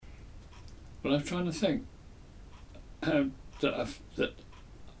Well, I'm trying to think that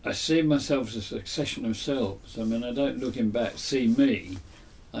I see myself as a succession of selves. I mean, I don't, looking back, see me.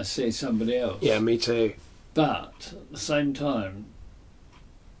 I see somebody else. Yeah, me too. But at the same time,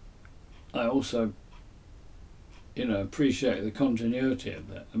 I also, appreciate the continuity of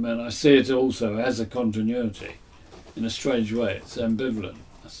that. I mean, I see it also as a continuity. In a strange way, it's ambivalent.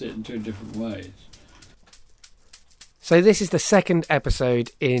 I see it in two different ways. So this is the second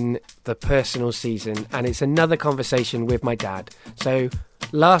episode in the personal season, and it's another conversation with my dad. So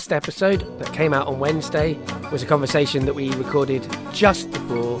last episode that came out on Wednesday was a conversation that we recorded just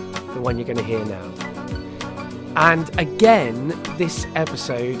before the one you're going to hear now. And again, this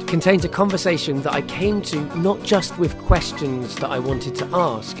episode contains a conversation that I came to not just with questions that I wanted to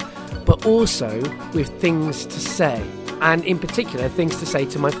ask, but also with things to say. And in particular, things to say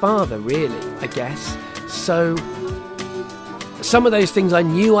to my father, really, I guess. So some of those things I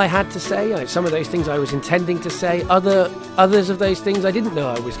knew I had to say, some of those things I was intending to say, others of those things I didn't know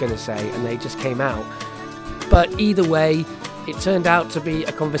I was going to say, and they just came out. But either way, it turned out to be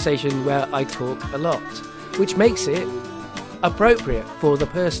a conversation where I talk a lot, which makes it appropriate for the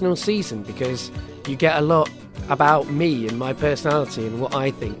personal season, because you get a lot about me and my personality and what I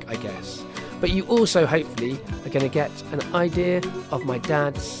think, I guess. But you also, hopefully, are going to get an idea of my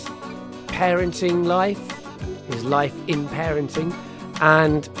dad's parenting life, his life in parenting,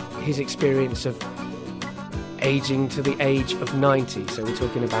 and his experience of aging to the age of 90. So we're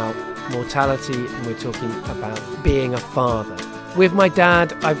talking about mortality, and we're talking about being a father. With my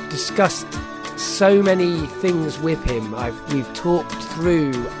dad, I've discussed so many things with him. We've talked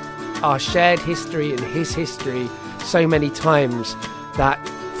through our shared history and his history so many times that,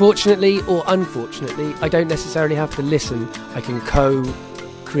 fortunately or unfortunately, I don't necessarily have to listen. I can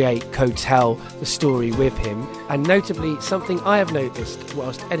co-tell the story with him. And notably, something I have noticed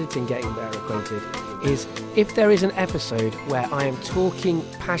whilst editing Getting Better Acquainted is if there is an episode where I am talking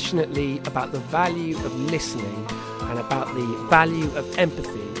passionately about the value of listening and about the value of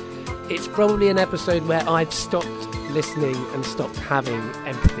empathy, it's probably an episode where I've stopped listening and stopped having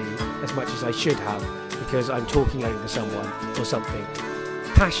empathy as much as I should have, because I'm talking over someone or something.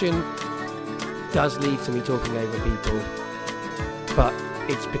 Passion does lead to me talking over people, but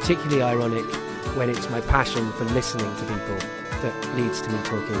it's particularly ironic when it's my passion for listening to people that leads to me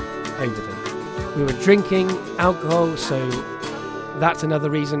talking over them. We were drinking alcohol, so that's another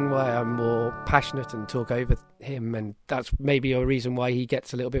reason why I'm more passionate and talk over him, and that's maybe a reason why he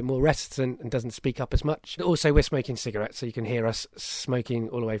gets a little bit more reticent and doesn't speak up as much. Also, we're smoking cigarettes, so you can hear us smoking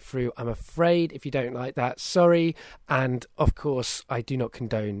all the way through. I'm afraid if you don't like that, sorry. And of course, I do not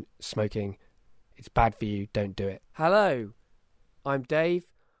condone smoking. It's bad for you, don't do it. Hello, I'm Dave.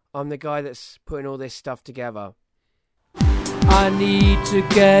 I'm the guy that's putting all this stuff together. I need to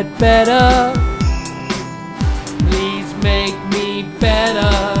get better. Please make me better.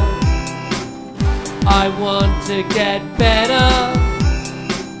 I want to get better,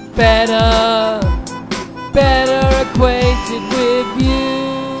 better acquainted with you.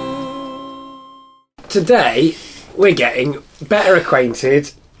 Today, we're getting better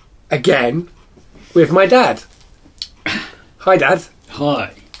acquainted again with my dad. Hi, Dad.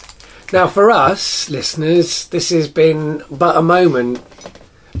 Hi. Now, for us listeners, this has been but a moment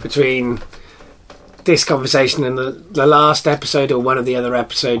between this conversation and the last episode, or one of the other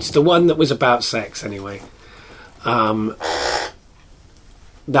episodes, the one that was about sex anyway. That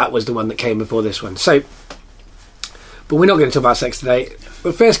was the one that came before this one. So, but we're not going to talk about sex today.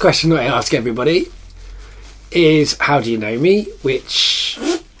 The first question that I ask everybody is, how do you know me?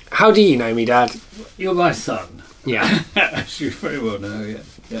 How do you know me, Dad? You're my son. Yeah. As you very well know, yeah.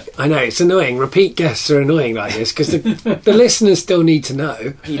 I know, it's annoying. Repeat guests are annoying like this, because the listeners still need to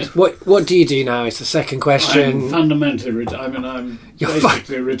know. What do you do now is the second question. I'm fundamentally retired. I mean, I'm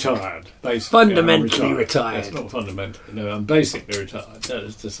basically retired. Fundamentally retired. That's not fundamentally. No, I'm basically retired. That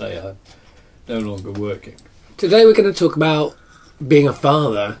is to say, I'm no longer working. Today we're going to talk about being a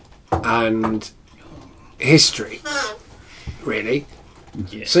father and history, really.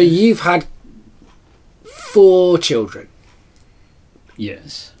 Yeah. So you've had 4 children.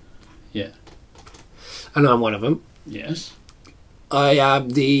 Yes. Yeah. And I'm one of them. Yes. I am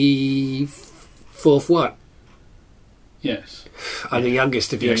the 4th one. Yes. I'm the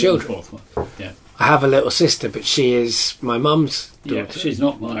youngest of your children. The 4th one. Yeah. I have a little sister, but she is my mum's daughter. Yeah, she's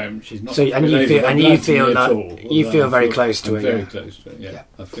not mine. She's not. So, and you feel very close to her. Very close to her. Yeah,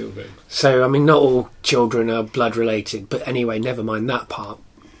 I feel very close. So, I mean, not all children are blood related, but anyway, never mind that part.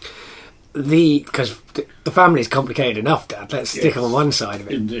 Because the family's complicated enough, Dad. Let's stick on one side of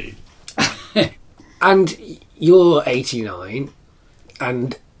it. Indeed. And you're 89,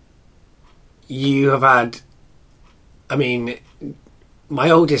 and you have had. I mean, my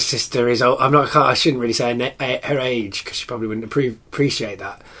oldest sister is. I shouldn't really say her age because she probably wouldn't appreciate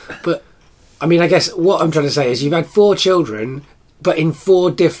that. But I mean, I guess what I'm trying to say is you've had 4 children, but in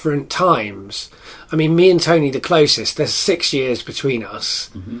 4 different times. I mean, me and Tony, the closest. There's 6 years between us.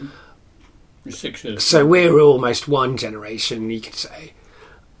 Mm-hmm. 6 years. So we're almost one generation, you could say.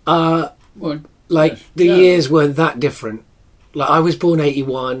 Well, Like, yes, the yeah. years weren't that different. Like, I was born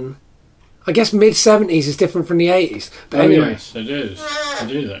 81. I guess mid-70s is different from the 80s. But anyway. Yes, it is.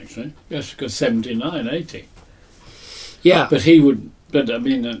 It is, actually. Yes, because 79, 80. Yeah. But he would... But, I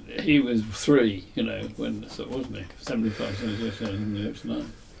mean, he was 3, when... So wasn't he? 75, 76,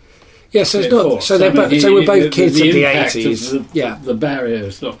 79. Yeah, so it's Yeah, not... 4. So, I mean, so we're both kids of the impact 80s. Of the barrier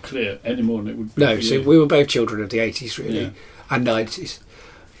is not clear anymore than it would be. No, for so you. we were both children of the 80s, really. Yeah. And 90s.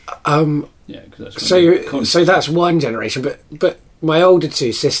 Yeah, because that's when So that's one generation. But my older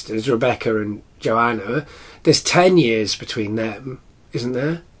 2 sisters, Rebecca and Joanna, there's 10 years between them, isn't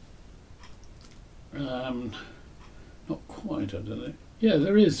there? Not quite, I don't know. Yeah,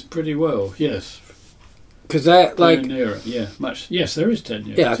 there is pretty well, yes. Because they're Very like... near it, yeah, much. Yes, there is 10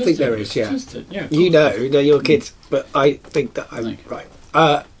 years. Yeah, I It think there 10 is, years. yeah. It is 10, yeah, of You course. know, they're your kids, but I think that I'm... Thank you.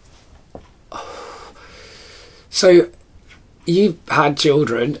 Right. So you've had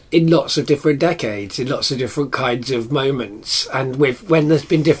children in lots of different decades, in lots of different kinds of moments, and when there's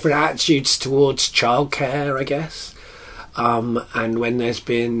been different attitudes towards childcare, I guess, and when there's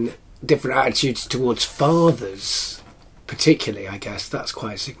been different attitudes towards fathers, particularly, I guess that's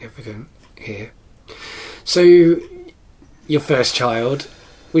quite significant here. So your first child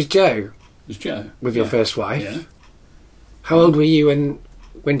was Joe, It was Joe. with your first wife. Yeah. How old were you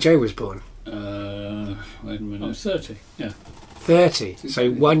when Joe was born? Wait a minute, 30, yeah. 30,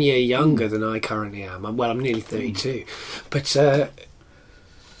 so 1 year younger than I currently am. I'm nearly 32. But,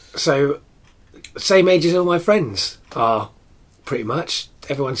 so, same age as all my friends are, pretty much.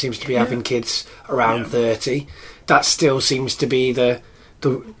 Everyone seems to be having kids around 30. That still seems to be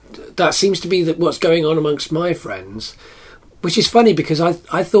what's going on amongst my friends. Which is funny because I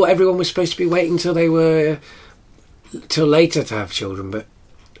thought everyone was supposed to be waiting till later to have children, but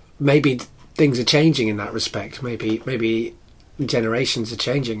maybe things are changing in that respect. Maybe generations are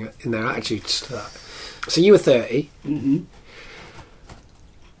changing in their attitudes to that. So you were 30. Mm-hmm.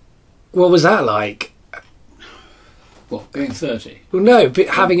 What was that like? What, being 30? Well, no, but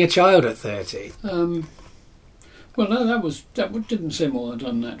having a child at 30. Well, no, that didn't seem all that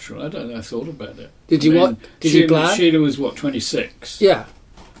unnatural. I don't know, I thought about it. Did you you plan? Sheila was, 26? Yeah.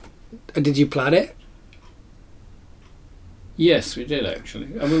 And did you plan it? Yes, we did,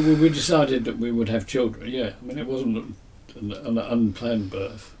 actually. I mean, we decided that we would have children, yeah. I mean, it wasn't an unplanned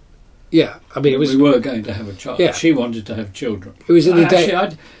birth. Yeah. I mean, it was. We were going to have a child. Yeah. She wanted to have children. It was in the day.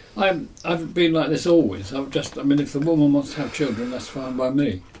 Actually, I've been like this always. If the woman wants to have children, that's fine by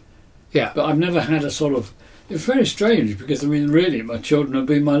me. Yeah. But I've never had a sort of... It's very strange because, I mean, really, my children have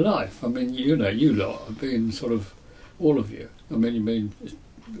been my life. I mean, you lot have been sort of... All of you. I mean,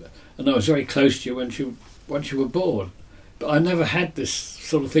 and I was very close to you once you were born. But I never had this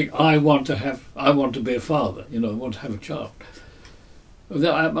sort of thing, I want to be a father, I want to have a child.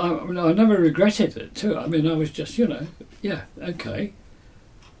 I never regretted it too. I mean, I was just, yeah, okay.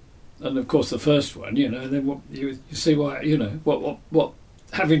 And of course the first one, then what you see why, what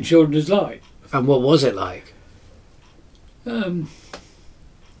having children is like. And what was it like? Well,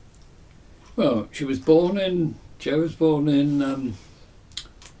 Joe was born in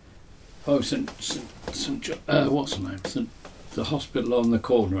what's the name? The hospital on the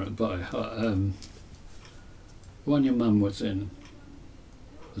corner by the one your mum was in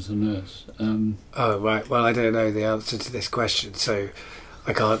as a nurse. Oh, right. Well, I don't know the answer to this question, so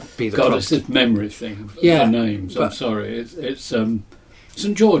I can't be the God, prompt. it's this memory thing of Yeah, the names. I'm but- sorry. It's St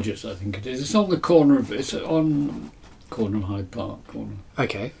George's, I think it is. It's on the corner of Hyde Park corner.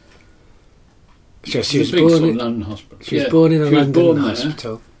 Okay. So she The was big born sort of in, London hospital. she was born in a she was London born there.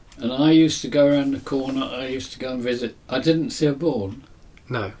 hospital. And I used to go around the corner. I used to go and visit. I didn't see her born.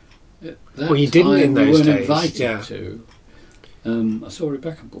 No. That Well, you didn't time in we those weren't days, invited yeah. to. I saw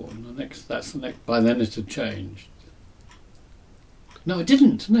Rebecca born. That's the next. By then it had changed. No, I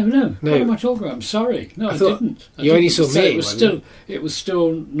didn't. No. What am I talking about? I'm sorry. No, I didn't. you only saw me, It was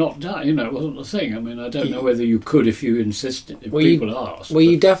still not done. It wasn't a thing. I mean, I don't know whether you could if you insisted. If people asked. Well,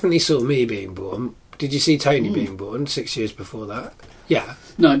 you definitely saw me being born. Did you see Tony being born 6 years before that? Yeah.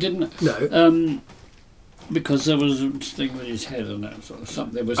 No, I didn't. No. Because there was a thing with his head and that sort of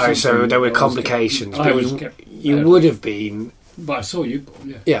something. There was Oh, so something there were I was complications. kept- I But was you, kept- you would have been... But I saw you born,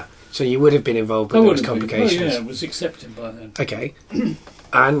 yeah. Yeah. So you would have been involved, but I there would was have been. complications. Oh, yeah, it was accepted by then. Okay.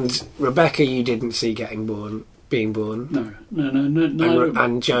 And Rebecca, you didn't see being born. No.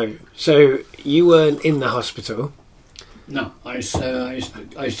 And Joe. So you weren't in the hospital. No, I used to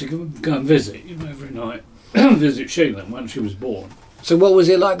go and visit, every night. Visit Sheila when she was born. So what was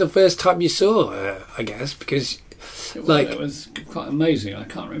it like the first time you saw her, I guess? Because it was quite amazing. I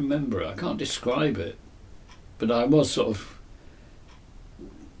can't remember it. I can't describe it. But I was sort of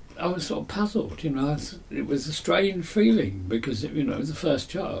puzzled, It was a strange feeling because, it was the first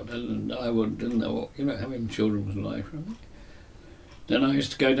child and I didn't know what, having children was like. Really. Then I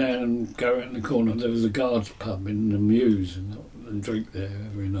used to go down and go around the corner. There was a guards pub in the Mews and drink there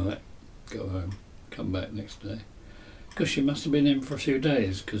every night. Go home, come back next day. Because she must have been in for a few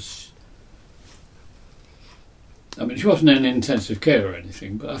days because, she wasn't in intensive care or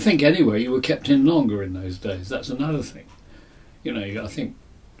anything, but I think anyway you were kept in longer in those days. That's another thing. I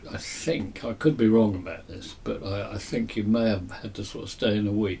think I could be wrong about this, but I think you may have had to sort of stay in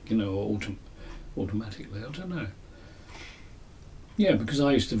a week, or automatically. I don't know. Yeah, because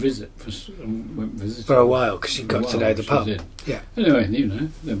I used to visit for a while because you got to know the pub. Yeah. Anyway,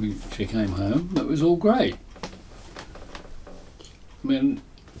 then she came home. It was all great.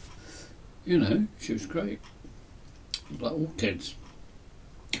 She was great. Like all kids.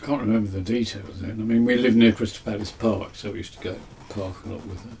 I can't remember the details then. We lived near Crystal Palace Park, so we used to go park a lot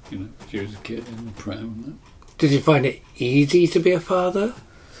with her. She was a kid in the pram and that. Did you find it easy to be a father?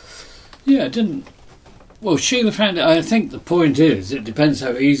 Yeah, it didn't. Well, Sheila found it. I think the point is, it depends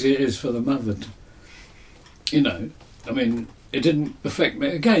how easy it is for the mother to, it didn't affect me.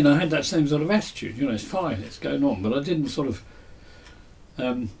 Again, I had that same sort of attitude. It's fine, it's going on, but I didn't sort of.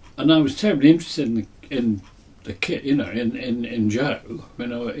 And I was terribly interested in the kid, in Joe.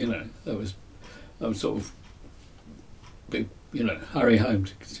 That was sort of big, hurry home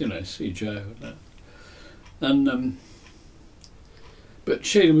to, see Joe and that. And but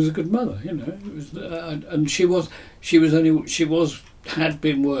Sheila was a good mother, It was, and she had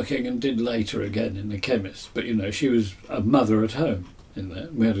been working and did later again in the chemist, but she was a mother at home in there.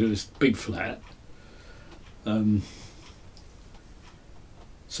 We had this big flat, so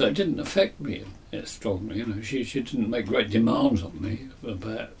it didn't affect me strongly. She didn't make great demands on me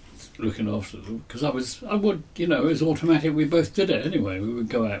about looking after them because it was automatic. We both did it anyway. We would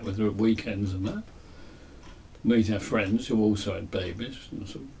go out with her at weekends and that. Meet our friends who also had babies and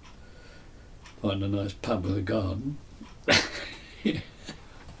sort of find a nice pub with a garden. Yeah.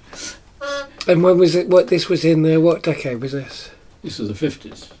 And when was it? This was in what decade was this? This was the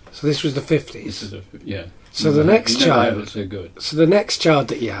 50s. So this was the 50s. Yeah. So the next child. So good. So the next child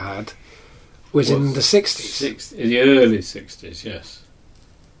that you had was in the 60s. In the early 60s, yes.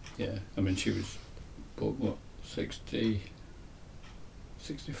 Yeah. She was what 64,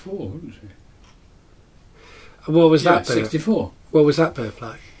 wasn't she? What was that birth? 64. What was that birth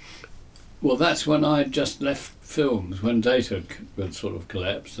like? Well, that's when I'd just left films, when Data had sort of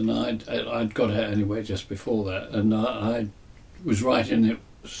collapsed, and I'd got out anyway just before that, and I was writing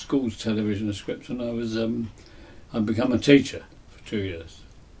school's television scripts, and I'd become a teacher for 2 years.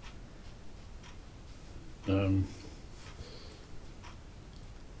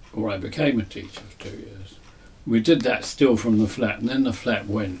 Or I became a teacher for 2 years. We did that still from the flat, and then the flat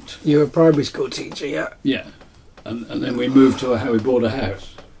went. You were a primary school teacher, yeah? Yeah. And then we moved to we bought a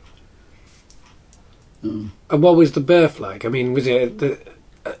house. And what was the birth like? Was it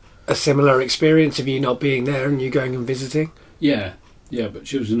a similar experience of you not being there and you going and visiting? Yeah, but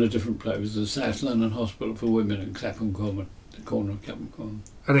she was in a different place. It was the South London Hospital for Women in Clapham Common, the corner of Clapham Common.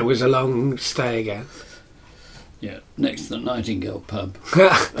 And it was a long stay again? Yeah, next to the Nightingale pub.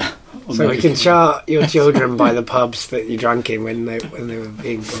 So we can chart your children by the pubs that you drank in when they were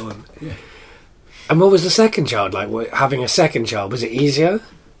being born. Yeah. And what was the second child like? Having a second child, was it easier?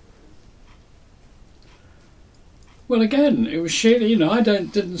 Well, again, it was Sheila. I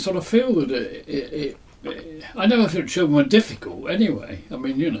didn't sort of feel that it I never thought children were difficult. Anyway,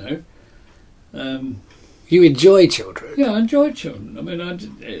 You enjoy children? Yeah, I enjoy children.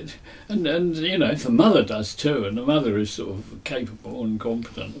 And if the mother does too, and the mother is sort of capable and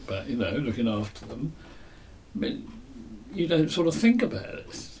competent about, looking after them, you don't sort of think about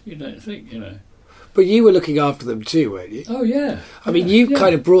it. You don't think, But you were looking after them too, weren't you? Oh, yeah. You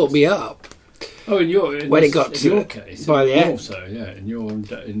kind of brought me up. Oh, in your case, by the end. Also, yeah,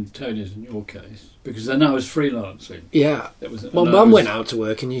 in Tony's and your case, because then I was freelancing. Yeah. Mum went out to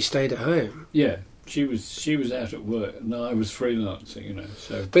work and you stayed at home. Yeah. She was out at work and I was freelancing,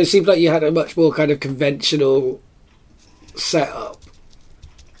 So. But it seemed like you had a much more kind of conventional setup.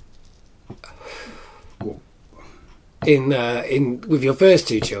 In with your first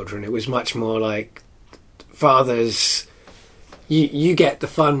two children, it was much more like fathers you get the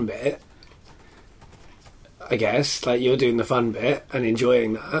fun bit, I guess, like you're doing the fun bit and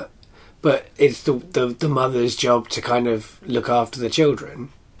enjoying that, but it's the mother's job to kind of look after the children.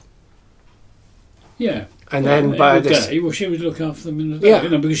 Yeah. And then by this day, well, she would look after them in the day, Yeah. you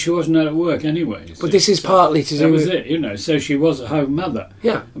know, because she wasn't out at work anyway. But this is partly to do that was with it, you know. So she was a home mother.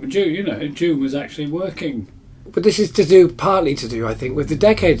 Yeah. I mean, June was actually working. But this is partly to do, I think, with the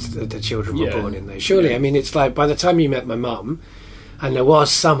decades that the children were born in, though. Surely, Yeah. I mean, it's like by the time you met my mum, and there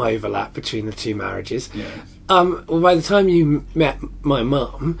was some overlap between the two marriages. Yeah. Well, by the time you met my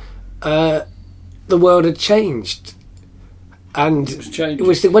mum, the world had changed, and It was changing. it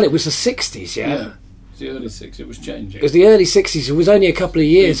was the 60s, yeah. Yeah. It was the early 60s. It was changing. It was the early 60s. It was only a couple of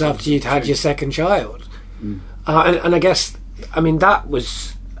years Yeah, after you'd had your second child, Mm. and I guess, I mean, that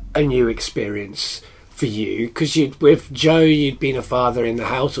was a new experience for you, because with Joe you'd been a father in the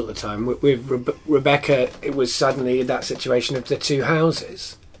house all the time. With Rebecca, it was suddenly that situation of the two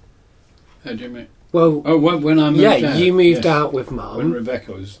houses. How do you mean? Well, Oh, when I moved out. you moved yes. out with When Mum.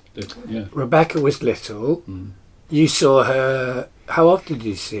 Rebecca was little, yeah. Rebecca was little. Mm. You saw her. How often did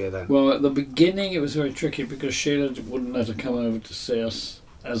you see her then? Well, at the beginning it was very tricky because Sheila wouldn't let her come over to see us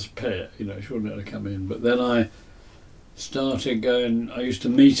as a pair. You know, she wouldn't let her come in. But then I started going. I used to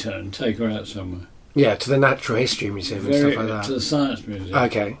meet her and take her out somewhere. Yeah, to the Natural History Museum and stuff like To that. the Science Museum.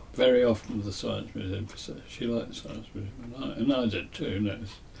 Okay. Very often to the Science Museum. She liked the Science Museum, and I did too. You know.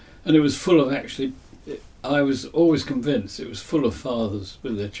 And it was full of actually. I was always convinced it was full of fathers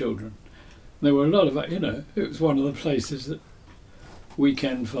with their children. There were a lot of, you know, it was one of the places that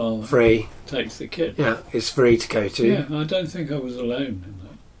weekend father Free. takes the kid. Yeah, it's free to go to. Yeah, I don't think I was alone in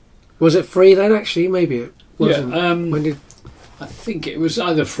that. Was it free then? Actually, maybe it wasn't. Yeah, When did? I think it was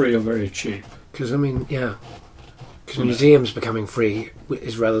either free or very cheap. Because I mean, yeah. Because You know. museums becoming free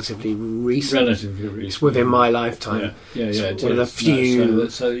is relatively recent. Relatively recent. It's within my lifetime. Yeah. It's It one of the is. few. No,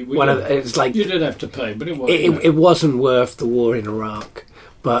 so One of the, it's like you did have to pay, but it was. it wasn't worth the war in Iraq,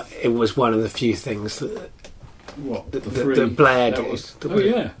 but it was one of the few things that What? the free- Blair that did. was- The- oh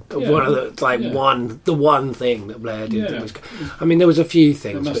yeah. One of the yeah. the one thing that Blair did. Yeah. That was, I mean, there was a few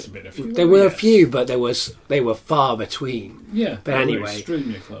things. There must but have been a few. There were a yes. few, but they were far between. Yeah. But they were anyway,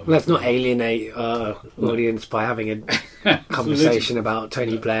 extremely far. Let's not alienate our audience by having a conversation about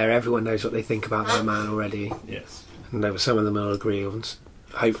Tony Blair. Everyone knows what they think about that man already, Yes. and some of them will agree.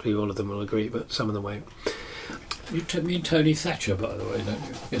 Hopefully, all of them will agree, but some of them won't. You mean Tony Thatcher, by the way, don't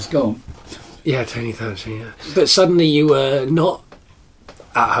you? It's gone. Yeah, Tony Thatcher. Yeah, but suddenly you were not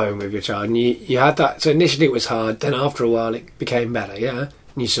at home with your child, and you had that. So initially it was hard. Then after a while it became better. Yeah, and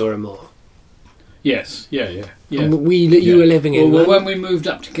you saw her more. Yes. Yeah. And you were living in Well, London. when we moved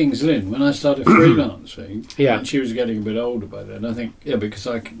up to King's Lynn, when I started freelancing, Yeah. and she was getting a bit older by then, I think, because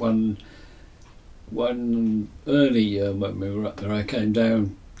one early year when we were up there, I came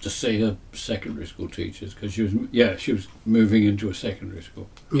down to see her secondary school teachers because she was moving into a secondary school.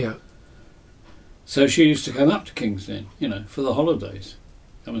 Yeah. So she used to come up to King's Lynn, you know, for the holidays,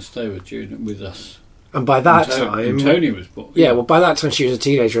 come and stay with us. And by that And time, Tony was born. yeah, well, by that time she was a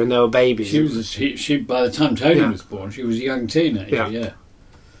teenager and they were babies. She by the time Tony Yeah. was born, she was a young teenager. Yeah.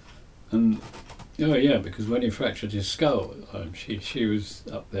 And because when he fractured his skull, she was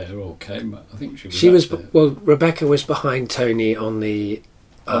up there or came. I think she was. Up there. Well, Rebecca was behind Tony on the.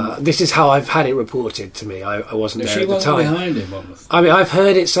 This is how I've had it reported to me. I wasn't there She at the wasn't time. behind him on the. I mean, I've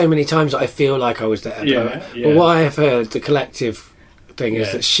heard it so many times that I feel like I was there. Yeah, But what I have heard, the collective thing is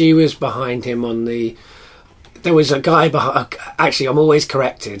Yeah. that she was behind him on the. There was a guy behind. Actually, I'm always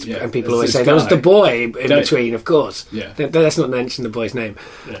corrected, Yeah, and people there's always this say there was guy. the boy in Don't- between. Of course, Yeah. Let's not mention the boy's name.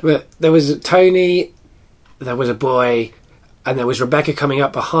 Yeah. But there was Tony, there was a boy, and there was Rebecca coming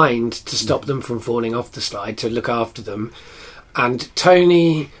up behind to stop them from falling off the slide, to look after them. And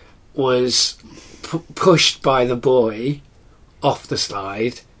Tony was pushed by the boy off the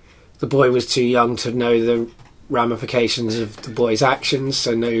slide. The boy was too young to know the ramifications of the boy's actions,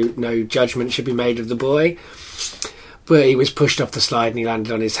 so no judgment should be made of the boy. But he was pushed off the slide and he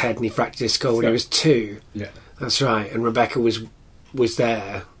landed on his head and he fractured his skull when he was 2. Yeah. That's right. And Rebecca was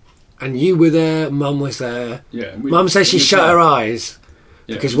there. And you were there, Mum was there. Yeah. Mum says she shut her eyes.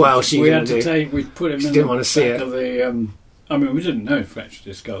 Because what else are you going to do? We put him She in didn't the want to see back it. of the. I mean, we didn't know he fractured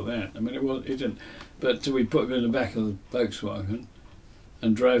his skull then. I mean, it didn't. But we put him in the back of the Volkswagen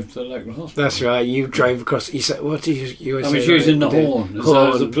and drove to the local hospital. That's right. You drove across. You said, what did you were I was saying, using the right? horn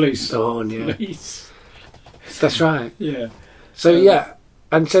as the police. The horn, yeah. Police. That's right. Yeah. So yeah,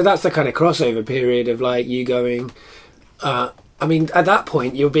 and so that's the kind of crossover period of like you going. I mean, at that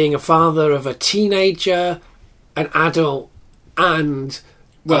point, you're being a father of a teenager, an adult, and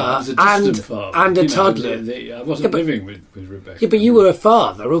Well, as a distant father. And a You know, toddler. I wasn't living with Rebecca. Yeah, but you were a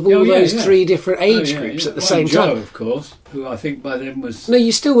father of all those yeah. three different age groups at the same Joe, time. of course, who I think by then was... No,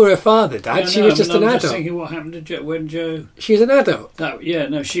 you still were a father, Dad. Yeah, She was just an I'm adult. just thinking what happened to Joe when Joe... She was an adult.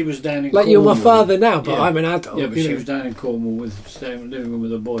 She was down in Like, Cornwall. you're my father now, but Yeah. I'm an adult. Yeah, but you she know. was down in Cornwall living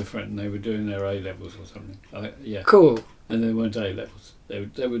with a boyfriend, and they were doing their A-levels or something. Yeah. Cool. And they weren't A-levels.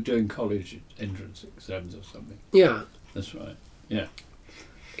 They were doing college entrance exams or something. Yeah. That's right. Yeah.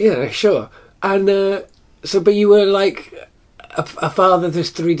 Yeah, sure. And but you were like a father. There's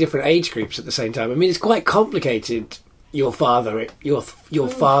three different age groups at the same time. I mean, it's quite complicated. Your father experience,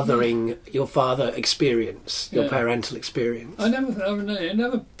 your Yeah. parental experience. I never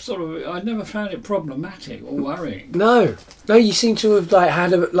found it problematic or worrying. No, you seem to have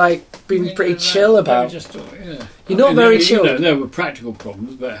been pretty chill about. You're not very chill. There were practical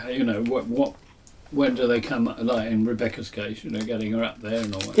problems, but when do they come up, like in Rebecca's case, getting her up there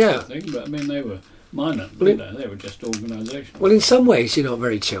and all that sort of thing. But I mean, they were minor. They were just organisational. Well, in some ways you're not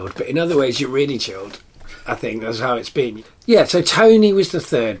very chilled, but in other ways you're really chilled. I think that's how it's been. Yeah, so Tony was the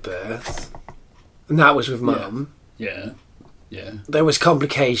third birth, and that was with Mum. Yeah. There was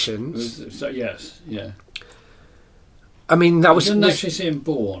complications. Yes. I mean, that I was... didn't actually see him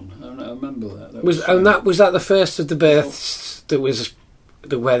born. I remember that. Was that the first of the births that was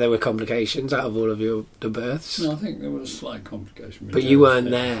where there were complications out of all of the births? No, I think there was a slight complication. But you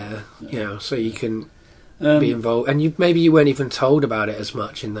weren't there, so you can be involved. And maybe you weren't even told about it as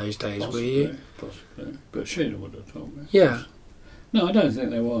much in those days, were you? Possibly. But Sheila would have told me. Yeah. No, I don't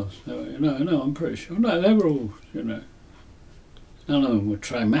think there was. No, I'm pretty sure. No, they were all, none of them were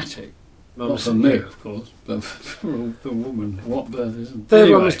traumatic. Not for me, of course, but for the woman. What birth isn't?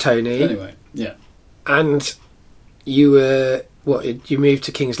 Third one was Tony. Anyway, yeah. And you were... What, you moved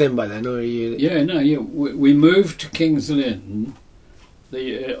to King's Lynn by then, or are you... We moved to King's Lynn the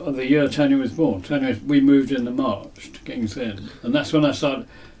year Tony was born. We moved in the March to King's Lynn, and that's when I started...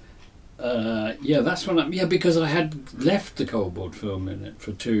 because I had left the Coldboard film in it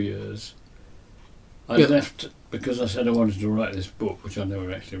for 2 years. I left because I said I wanted to write this book, which I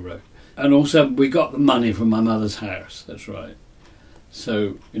never actually wrote. And also, we got the money from my mother's house, that's right.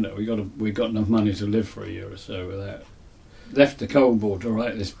 So, we got enough money to live for a year or so without... Left the Coldboard to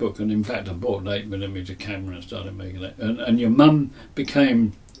write this book, and in fact I bought an 8mm camera and started making it. And your mum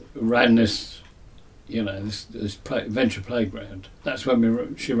ran this, this Adventure Playground. That's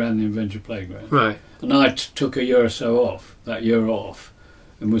when she ran the Adventure Playground. Right. And I took a year or so off,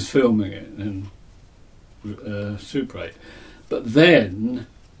 and was filming it in Super 8. But then,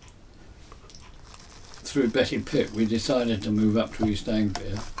 through Betty Pitt, we decided to move up to East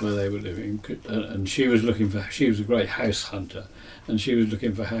Anglia, where they were living, and she was a great house hunter, and she was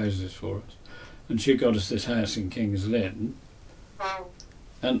looking for houses for us. And she got us this house in King's Lynn,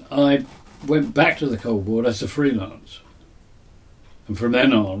 and I went back to the Coldboard as a freelance. And from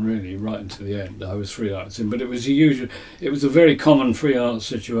then on, really, right until the end, I was freelancing. But it was a very common freelance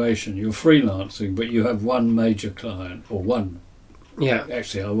situation. You're freelancing, but you have one major client, or one. Yeah.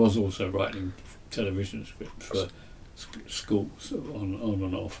 Actually, I was also writing television scripts for schools on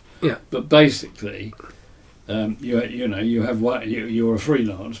and off. Yeah. But basically, you have one. You're a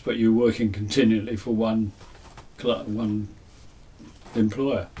freelance, but you're working continually for one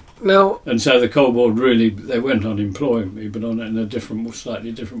employer. Now, and so the Coldboard they went on employing me, but in a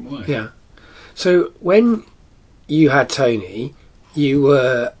slightly different way. Yeah. So when you had Tony,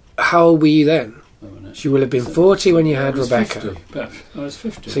 how old were you then? You will have been 40 when you had Rebecca. I was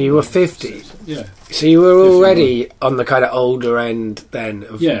 50. So you were 50? Yeah. So you were already on the kind of older end then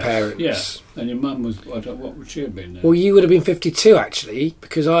of parents? Yes. And your mum was, what would she have been then? Well, you would have been 52 actually,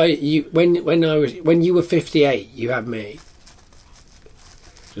 because when you were 58, you had me.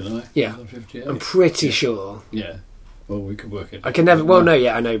 Did I? Yeah. I'm pretty sure. Yeah. Well, we could work it. I can never... Well, no,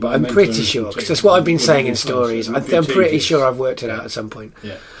 yeah, I know, but I'm pretty sure, because that's what I've been saying in stories. I'm pretty sure I've worked it out at some point.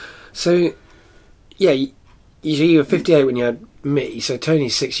 Yeah. So... Yeah, you were 58 when you had me, so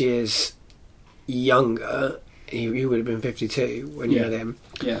Tony's 6 years younger. You would have been 52 when you had him.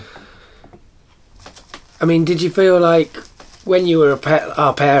 Yeah. I mean, did you feel like when you were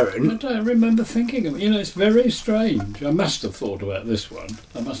our parent... I don't remember thinking of it. It's very strange. I must have thought about this one.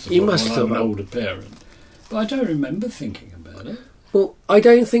 I must have thought I'm an older parent. But I don't remember thinking about it. Well, I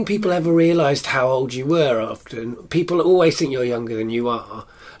don't think people ever realised how old you were often. People always think you're younger than you are.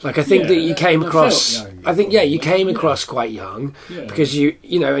 Like, I think that you came across... you came across quite young because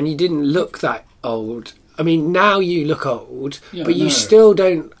and you didn't look that old. I mean, now you look old, Yeah, but I you know. still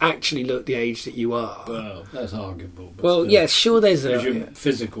don't actually look the age that you are. Well, that's arguable. But Well, still. yeah, sure, there's Because your a...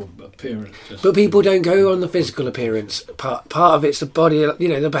 physical appearance. Just But people don't go on the physical appearance. Part of it's the body,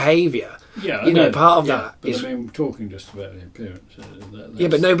 the behaviour. Yeah, I You know, part of that But is- I mean, talking just about the appearance. Yeah,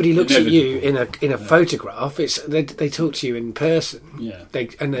 but nobody looks at you inevitable. in a photograph. It's they talk to you in person. Yeah.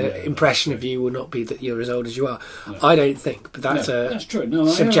 And the Yeah, impression that's of you will not be that you're as old as you are. No. I don't think, but that's That's true. No,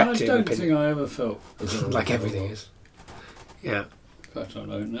 subjective I don't opinion. think I ever felt as old like as I everything was. is. Yeah. In fact, I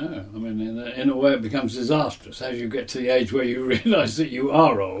don't know. I mean, in a way, it becomes disastrous as you get to the age where you realise that you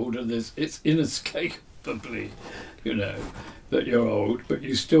are old, and it's inescapably, that you're old, but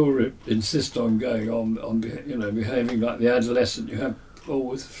you still insist on going on, behaving like the adolescent you have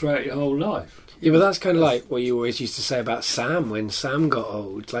always throughout your whole life. Yeah, but that's kind of like what you always used to say about Sam when Sam got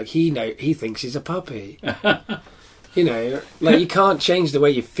old. Like he thinks he's a puppy. Like you can't change the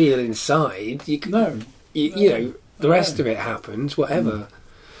way you feel inside. The rest of it happens, whatever.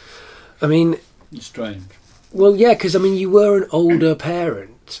 I mean, It's strange. well, yeah, because I mean, you were an older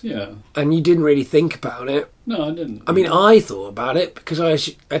parent, Yeah. and you didn't really think about it. No, I didn't. I mean, I thought about it because I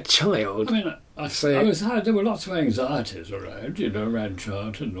was a child. I mean, there were lots of anxieties around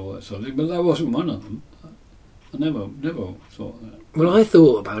childhood and all that sort of thing, but that wasn't one of them. I never thought that. Well, I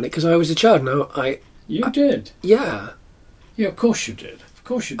thought about it because I was a child. No, You did. yeah. Yeah, of course you did. Of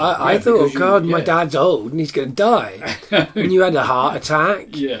course you did. I Yeah, thought, because God, my dad's old and he's going to die. And you had a heart attack.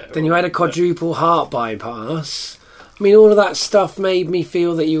 Yeah. Then you had a quadruple heart bypass. I mean, all of that stuff made me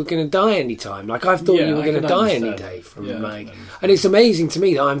feel that you were going to die any time. Like, I thought Yeah, you were I going to can die any understand day that. from, Yeah, I like... can understand. And it's amazing to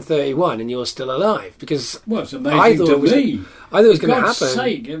me that I'm 31 and you're still alive, because Well, it's I amazing thought to it was- me. I thought it was going to God's happen.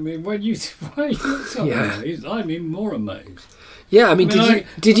 sake, I mean, when you look so Yeah. amazed, I'm even more amazed. Yeah, I mean,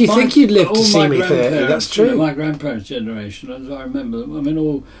 did you think you'd live to all see my me 30? grandparents, That's true. My grandparents' generation, as I remember them, I mean,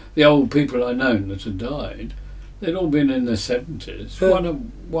 all the old people I known that had died, they'd all been in their 70s.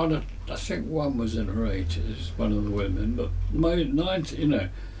 I think one was in her 80s, one of the women, but 90,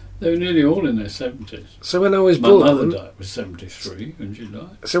 they were nearly all in their 70s. So when I was My born... mother died, was 73 when she died.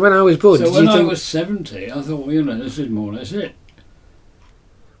 So when I was born, So did when you I think... was 70, I thought, well, this is more or less it.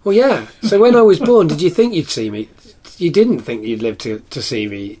 Well, yeah. So when I was born, did you think you'd see me? You didn't think you'd live to see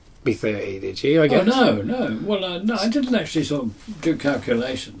me be 30, did you? I guess. Oh, no. Well, no, I didn't actually sort of do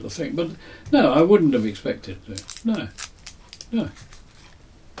calculations, I think. But, no, I wouldn't have expected to. No.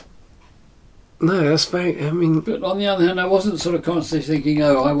 No, that's very... I mean... But on the other hand, I wasn't sort of constantly thinking,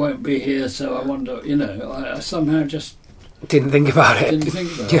 I won't be here, so I wonder, I somehow just Didn't think about it. didn't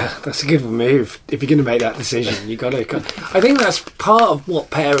think about it. Yeah, that's a good move. If you're going to make that decision, you got to... I think that's part of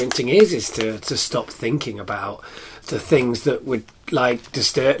what parenting is to stop thinking about the things that would, like,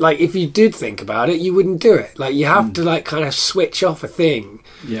 disturb... Like, if you did think about it, you wouldn't do it. Like, you have to, like, kind of switch off a thing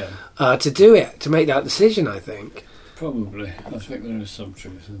Yeah, to do it, to make that decision, I think. probably. I think there is some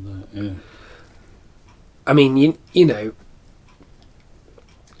truth in that, yeah. I mean, you know...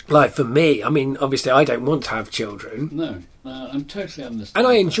 Like, for me, I mean, obviously, I don't want to have children. No, I'm totally understand. And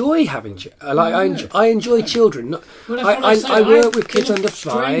I enjoy having children. I enjoy children. Well, that's what I say. work with kids in a under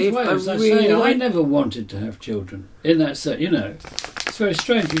strange 5. way, as I I really say, I like... never wanted to have children. In that sense, it's very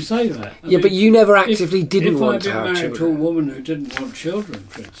strange you say that. I Yeah, mean, but you never actively didn't if want to I'd have been married to a children. woman who didn't want children,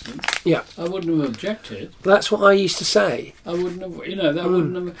 for instance, Yeah, I wouldn't have objected. that's what I used to say. I wouldn't have, that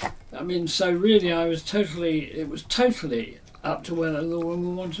wouldn't have. I mean, so really, it was totally up to whether the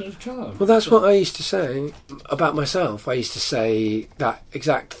woman wanted a child. Well, that's what I used to say about myself. I used to say that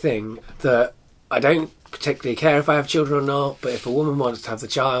exact thing, that I don't particularly care if I have children or not, but if a woman wants to have the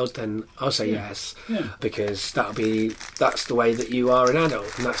child, then I'll say yes, Yeah. because that's the way that you are an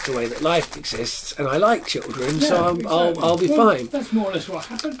adult, and that's the way that life exists, and I like children, so I'll be Well, fine. That's more or less what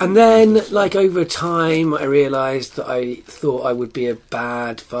happened. And then, like, over time, I realised that I thought I would be a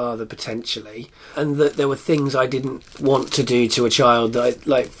bad father, potentially, and that there were things I didn't want to do to a child that,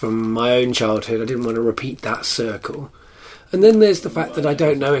 like, from my own childhood, I didn't want to repeat that circle. And then there's the fact that I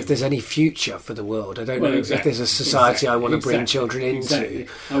don't know if there's any future for the world. I don't know if there's a society I want to bring children into. Exactly.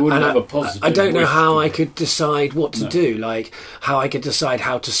 I wouldn't have a positive I don't know wish how to I do. could decide what to do, like how I could decide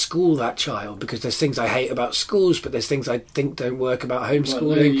how to school that child, because there's things I hate about schools, but there's things I think don't work about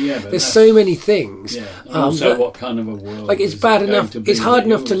homeschooling. but There's so many things. Yeah, and also that- what kind of a world? like, it's is bad it going enough. to be It's hard that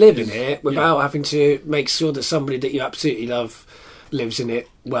enough to you- live in is- it without having to make sure that somebody that you absolutely love lives in it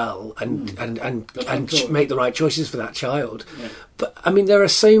well and But I thought- make the right choices for that child. Yeah. But I mean, there are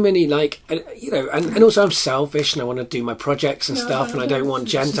so many, like, and also I'm selfish and I want to do my projects and stuff, and I don't want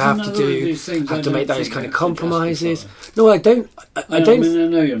Jen this to is have to another of these things I have to make don't those think kind of you have to compromises. justify. No, I don't. I don't. I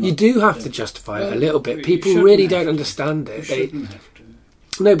know you're You not. do have to justify it a Well, little bit. you People shouldn't really have don't to. understand You it. shouldn't have to.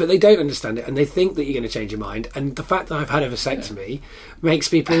 No, but they don't understand it, and they think that you're going to change your mind. And the fact that I've had a vasectomy makes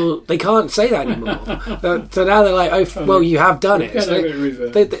people, they can't say that anymore. So now they're like, oh, well, you have done it. So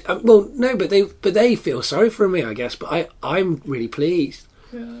well, no, but they feel sorry for me, I guess. But I'm really pleased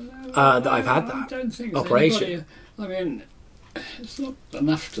that I've had that I don't think operation. I mean, it's not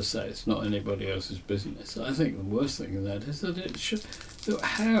enough to say it's not anybody else's business. I think the worst thing in that is that it should.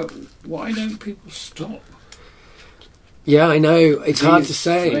 Why don't people stop? Yeah, I know. It's hard to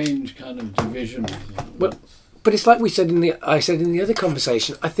say. Strange kind of division. But it's like I said in the other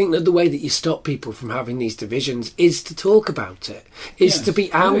conversation. I think that the way that you stop people from having these divisions is to talk about it, to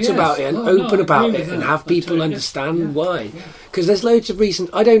be out about it and open about it, and have people understand why. Because there's loads of reasons.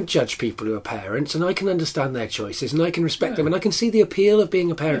 I don't judge people who are parents, and I can understand their choices, and I can respect them, and I can see the appeal of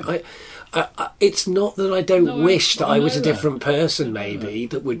being a parent. It's not that I don't wish that I was a different person, maybe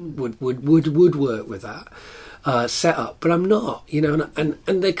that would work with that set up, but I'm not, and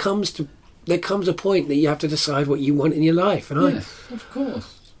there comes a point that you have to decide what you want in your life, and of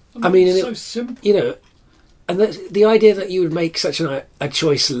course. I mean it's so simple. And the idea that you would make such a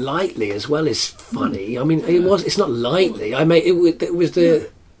choice lightly as well is funny. I mean, it's not lightly. It was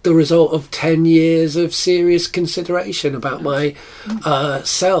the result of 10 years of serious consideration about my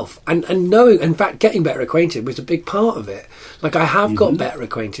self, and knowing, in fact, getting better acquainted was a big part of it. Like, I have got better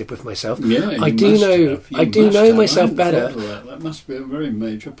acquainted with myself. I do know myself better. That must be a very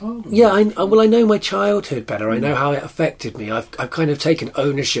major part of it. I know my childhood better. I know how it affected me. I've kind of taken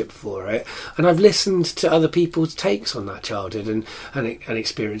ownership for it, and I've listened to other people's takes on that childhood and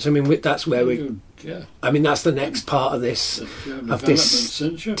experience. I mean, that's where I mean, that's the next part of this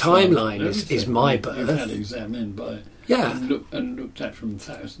timeline is my birth. You've had examined by and looked at from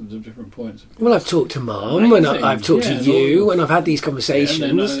thousands of different points of view. Well, I've talked to Mum, and I've talked to you, and I've had these conversations.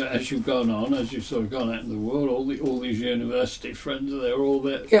 And then, as you've gone on, as you've sort of gone out in the world, all these university friends, they're all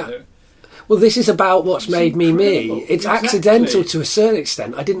there. Well, this is about what's made me me. It's accidental to a certain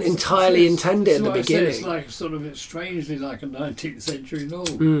extent. I didn't entirely intend it at the beginning. It's strangely like a 19th century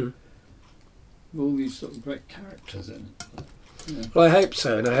novel. All these sort of great characters in it. Well, I hope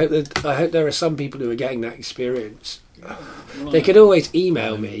so, and I hope there are some people who are getting that experience. They could always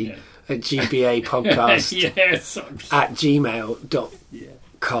email me at gbapodcast at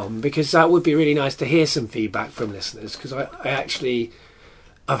gmail.com, because that would be really nice to hear some feedback from listeners, because I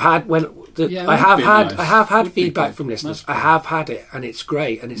have had feedback from listeners. I have had it, and it's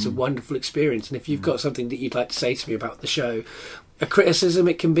great, and it's a wonderful experience. And if you've got something that you'd like to say to me about the show, a criticism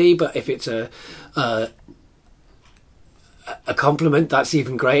it can be, but if it's a compliment, that's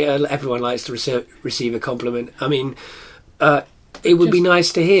even greater. Everyone likes to receive a compliment. I mean, it would be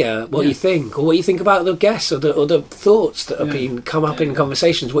nice to hear what you think, or what you think about the guests, or the thoughts that have come up in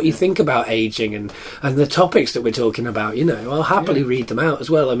conversations. What you think about aging and the topics that we're talking about. I'll happily read them out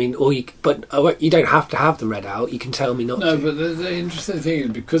as well. I mean, but you don't have to have them read out. You can tell me not to. No, but the interesting thing is,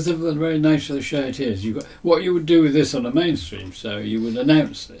 because of the very nature of the show it is, what you would do with this on a mainstream show, you would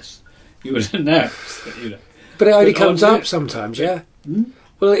announce this. You would announce that, But it only comes up sometimes,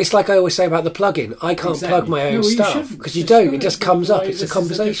 Well, it's like I always say about the plug-in. I can't plug my own stuff, because you don't. It just comes up. It's a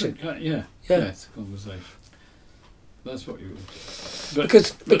conversation. It's a conversation. That's what you would do.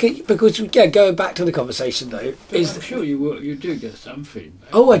 Because going back to the conversation though, I'm sure you do get some feedback.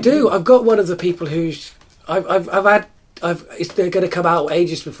 Oh, I do. I've got one of the people who's they're going to come out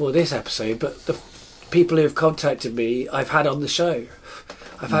ages before this episode, but the people who have contacted me, I've had on the show.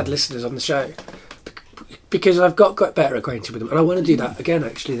 I've had listeners on the show. Because I've got better acquainted with them, and I want to do that again.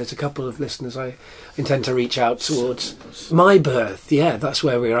 Actually, there's a couple of listeners I intend to reach out towards. My birth, that's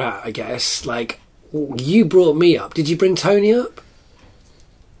where we're at, I guess. Like, you brought me up. Did you bring Tony up?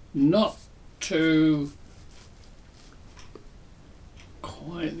 Not to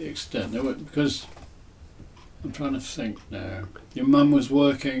quite the extent, because I'm trying to think now. Your mum was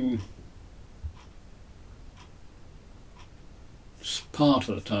working part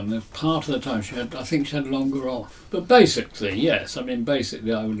of the time. Part of the time I think she had longer off. But basically, yes. I mean,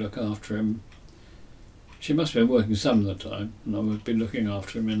 basically, I would look after him. She must have been working some of the time, and I would be looking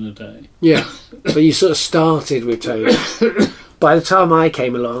after him in a day. Yeah, but you sort of started with Tony. By the time I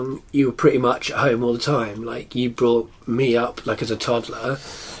came along, you were pretty much at home all the time. Like, you brought me up, like, as a toddler,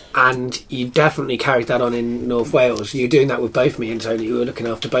 and you definitely carried that on in North Wales. You were doing that with both me and Tony. You were looking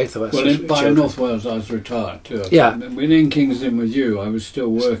after both of us. Well, by North Wales, I was retired too. When in Kingston with you, I was still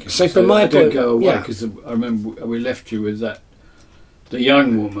working. So from my point, I did go away, because I remember we left you with the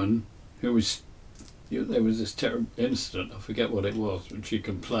young woman who was. There was this terrible incident. I forget what it was, when she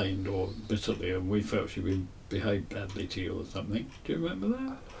complained bitterly, and we felt she would behave badly to you or something. Do you remember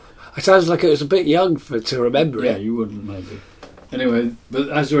that? It sounds like it was a bit young to remember it. Yeah, you wouldn't maybe. Anyway, but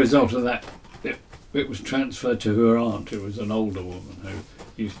as a result of that, it was transferred to her aunt, who was an older woman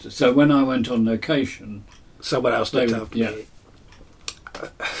who used to. So when I went on location, someone else looked after yeah. me.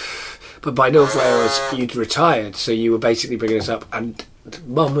 But by North Wales, you'd retired, so you were basically bringing us up, and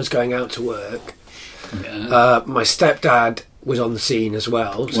Mum was going out to work. Yeah. My stepdad was on the scene as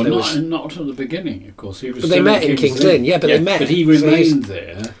well. So well, not at the beginning, of course. He was. But they met in King's Lynn, yeah. But they met. But he remained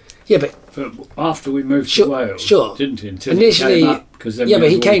there. Yeah, but after we moved to Wales, didn't he? Until initially, he came up, but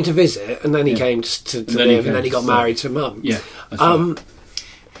he came to visit, and then he came to live, and then he got married to Mum. Yeah. Right.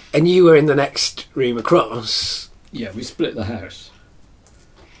 And you were in the next room across. Yeah, we split the house.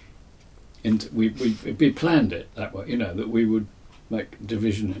 And we planned it that way, that we would make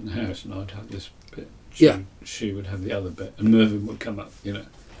division in the house, and I'd have this bit. She would have the other bit, and Mervyn would come up,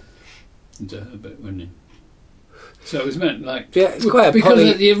 into her bit, wouldn't he? So it was meant like it's quite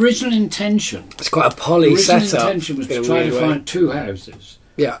because the original intention. It's quite a poly setup. The original intention was to try to find two houses.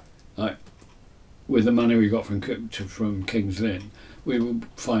 Yeah. Like with the money we got from King's Lynn, we would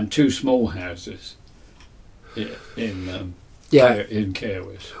find two small houses in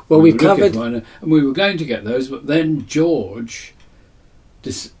Caerwys. Well, we've covered, and we were going to get those, but then George,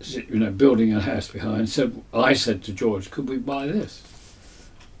 building a house behind, I said to George, "Could we buy this?"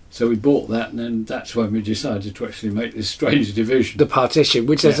 So we bought that, and then that's when we decided to actually make this strange division. The partition,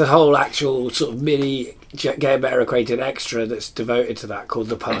 which there's a whole actual sort of mini Get Better Acquainted extra that's devoted to that called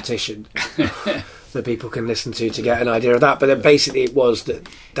The Partition. That people can listen to get an idea of that. But then basically it was that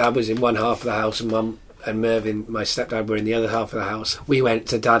Dad was in one half of the house and Mum and Mervyn, my stepdad, were in the other half of the house. We went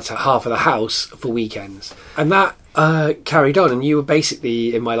to Dad's half of the house for weekends. And that carried on, and you were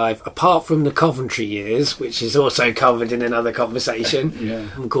basically in my life, apart from the Coventry years, which is also covered in another conversation,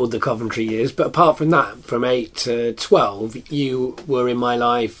 called the Coventry years, but apart from that, from 8 to 12, you were in my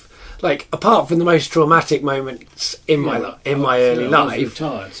life. Like, apart from the most traumatic moments in my early life, I was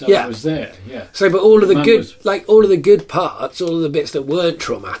retired, so I was there. Yeah. So, but all of the good, all of the good parts, all of the bits that weren't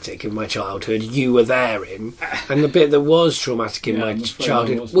traumatic in my childhood, you were there in, and the bit that was traumatic in my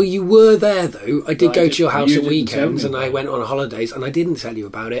childhood, well, you were there though. I did go to your house at weekends, and I went on holidays, and I didn't tell you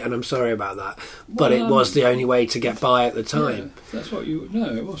about it, and I'm sorry about that. But it was the only way to get by at the time. Yeah, that's what you.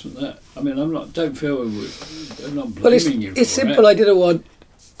 No, it wasn't that. I mean, I'm not. Don't feel. I'm not blaming well, you. It's simple. I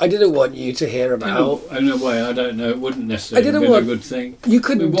didn't want you to hear about. In a way, I don't know. It wouldn't necessarily have been a good thing. You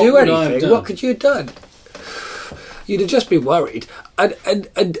couldn't do anything. What could you have done? You'd have just been worried. And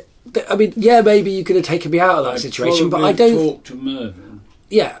I mean, maybe you could have taken me out of that situation, but I don't. Talk to Mervyn.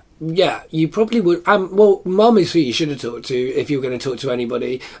 Yeah, you probably would. Well, Mum is who you should have talked to if you were going to talk to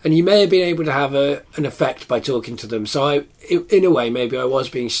anybody, and you may have been able to have an effect by talking to them. So, in a way, maybe I was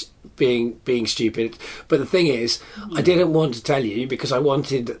being stupid. But the thing is, I didn't want to tell you because I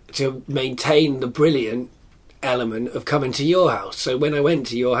wanted to maintain the brilliant element of coming to your house. So when I went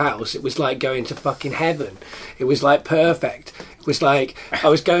to your house, it was like going to fucking heaven. It was like perfect. It was like I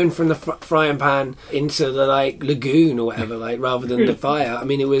was going from the frying pan into the lagoon or whatever, rather than the fire. I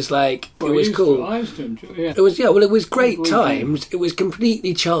mean, it was like it was cool. It was it was great times. It was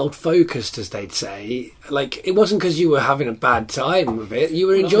completely child focused, as they'd say. Like, it wasn't because you were having a bad time with it. You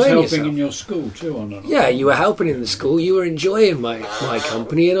were enjoying yourself. Helping in your school too, or not? Yeah, you were helping in the school. You were enjoying my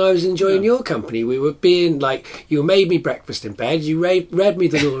company, and I was enjoying your company. We were being you made me breakfast in bed. You read me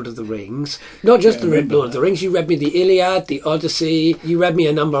the Lord of the Rings, not just the Lord of the Rings. You read me the Iliad, the Odyssey. You read me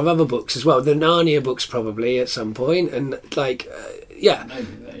a number of other books as well. The Narnia books probably at some point, and Maybe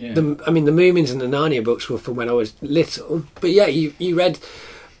that, the Moomins and the Narnia books were from when I was little. But you read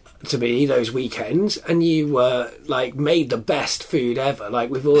to me those weekends, and you made the best food ever. Like,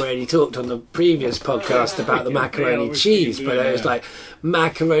 we've already talked on the previous podcast about the macaroni cheese, but it was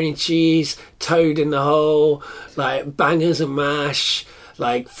macaroni cheese, toad in the hole, bangers and mash,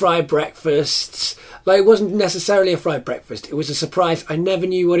 fried breakfasts. It wasn't necessarily a fried breakfast. It was a surprise. I never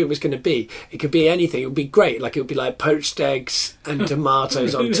knew what it was going to be. It could be anything. It would be great. It would be poached eggs and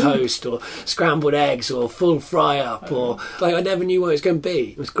tomatoes on toast, or scrambled eggs, or full fry up, or I never knew what it was going to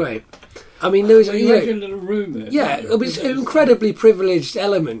be. It was great. I mean, there was a little room there. Yeah, it was an incredibly privileged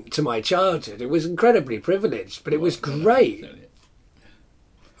element to my childhood. It was incredibly privileged, but it was great.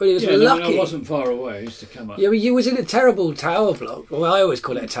 But it was lucky. I wasn't far away. I used to come up. Yeah, but you was in a terrible tower block. Well, I always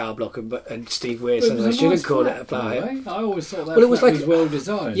call it a tower block, and Steve Weir said I shouldn't call it a flat. I always thought that was well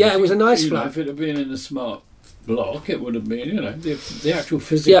designed. Yeah, it was a nice flat. If it had been in a smart block, it would have been, the actual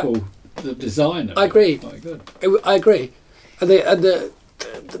physical, the design of I agree. Quite good. I agree. And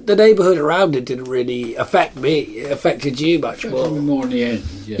the neighbourhood around it didn't really affect me. It affected you much more. More in the end.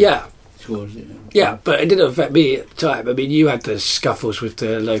 Yeah. Towards it. Yeah, but it didn't affect me at the time. I mean, you had the scuffles with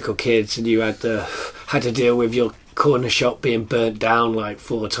the local kids, and you had to deal with your corner shop being burnt down like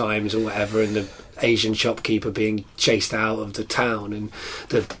 4 times or whatever, and the Asian shopkeeper being chased out of the town, and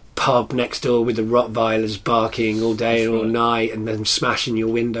the pub next door with the Rottweilers barking all day and all night, and then smashing your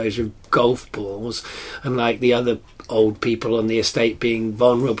windows with golf balls, and like the other old people on the estate being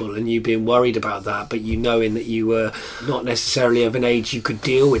vulnerable, and you being worried about that, but you knowing that you were not necessarily of an age you could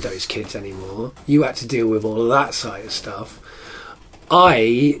deal with those kids anymore. You had to deal with all of that side of stuff.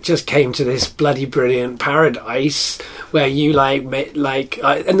 I just came to this bloody brilliant paradise where you and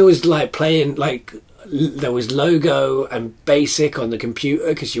there was like playing like. There was Logo and Basic on the computer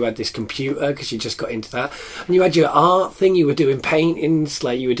because you had this computer because you just got into that, and you had your art thing. You were doing paintings,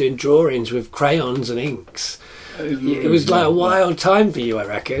 like you were doing drawings with crayons and inks. It was like a wild time for you, I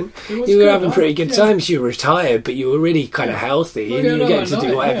reckon. You were having pretty good times. You were retired, but you were really kind of healthy, and you were getting to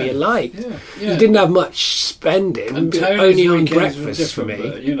do whatever you liked. You didn't have much spending, only on breakfast for me.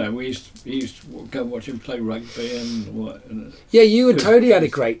 But, you know, we used to go watch him play rugby and what. Yeah, you and Tony had a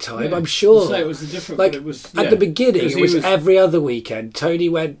great time, I'm sure. So it was different. Like, but it was, at the beginning, it was every other weekend. Tony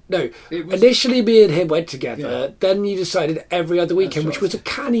went, initially me and him went together, then you decided every other weekend, which was a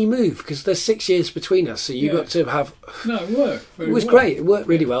canny move, because there's 6 years between us, so you got to have... No, it worked. It was great. It worked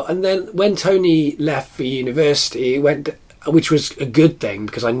really well. And then when Tony left for university, which was a good thing,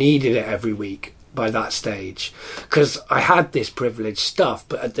 because I needed it every week by that stage, because I had this privileged stuff,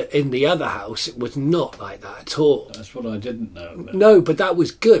 but in the other house it was not like that at all. That's what I didn't know. No, but that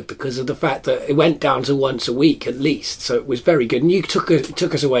was good because of the fact that it went down to once a week at least, so it was very good. And you took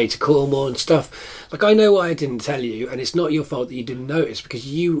us away to Cornwall and stuff. Like, I know why I didn't tell you, and it's not your fault that you didn't notice, because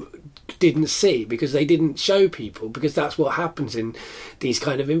you didn't see, because they didn't show people, because that's what happens in these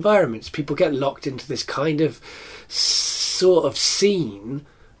kind of environments. People get locked into this kind of sort of scene,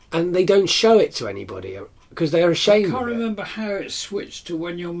 and they don't show it to anybody because they're ashamed. I can't remember how it switched to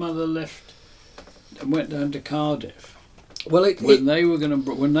when your mother left and went down to Cardiff. Well, when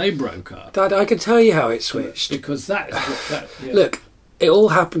they broke up. Dad, I can tell you how it switched, because Look, it all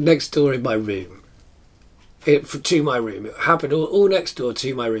happened next door in my room. To my room. It happened all next door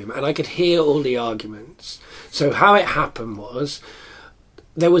to my room, and I could hear all the arguments. So how it happened was,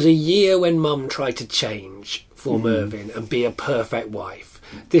 there was a year when Mum tried to change for Mervyn and be a perfect wife.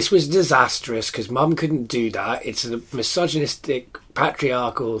 This was disastrous because Mum couldn't do that. It's a misogynistic,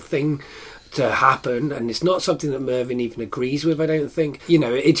 patriarchal thing to happen, and it's not something that Mervyn even agrees with, I don't think. You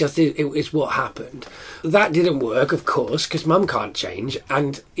know, it's what happened. That didn't work, of course, because Mum can't change,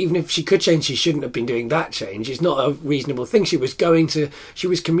 and even if she could change, she shouldn't have been doing that change. It's not a reasonable thing. She was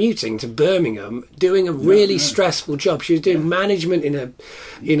commuting to Birmingham, doing a really stressful job. She was doing management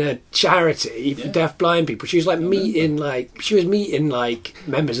in a charity for deaf-blind people. She was meeting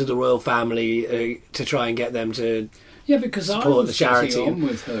members of the royal family to try and get them to... Yeah, because I was getting on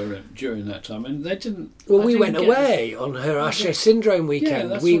with her during that time, and they didn't... Well, we went away on her Usher Syndrome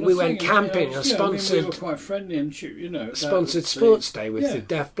weekend. Yeah, we went camping, sponsored... we were quite friendly, and sponsored sports day with the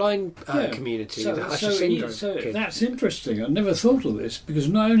deaf-blind community, the Usher Syndrome. So that's interesting. I never thought of this, because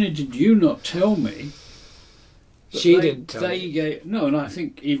not only did you not tell me... She didn't tell me. And I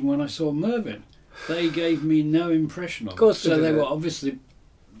think even when I saw Mervyn, they gave me no impression of it. Of course so they were obviously...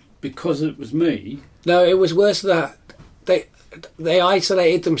 Because it was me... No, it was worse than that. They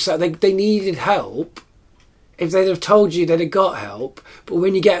isolated themselves. They needed help. If they'd have told you, they'd have got help. But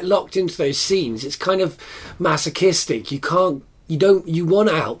when you get locked into those scenes, it's kind of masochistic. You want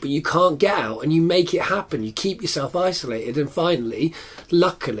out, but you can't get out, and you make it happen. You keep yourself isolated, and finally,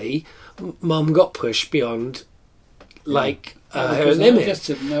 luckily, Mum got pushed beyond, her limit.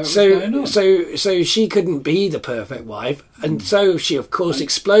 So she couldn't be the perfect wife, and so she of course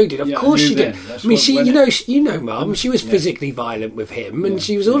exploded. Of course she did. I mean, you know, Mum, she was physically violent with him, and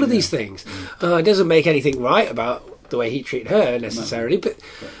she was all of these things. It doesn't make anything right about the way he treated her necessarily,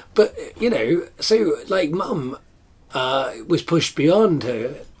 but you know, so Mum was pushed beyond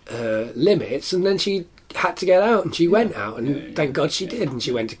her limits, and then she had to get out, and she went out, and thank God she did, and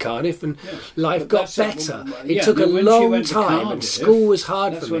she went to Cardiff, and life got better. It took a long time, and school was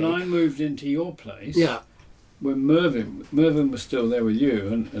hard for me. That's when I moved into your place. Yeah. When Mervyn was still there with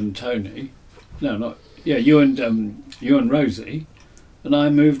you and Tony. No, not you and Rosie, and I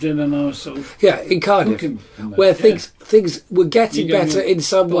moved in, and I was sort of in Cardiff, where things were getting better in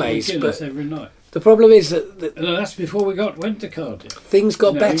some ways, but every night. The problem is that... No, that's before we went to Cardiff. Things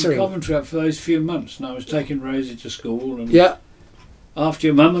got better in Coventry for those few months, and I was taking Rosie to school. And yeah. After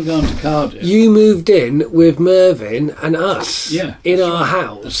your mum had gone to Cardiff... You moved in with Mervyn and us in our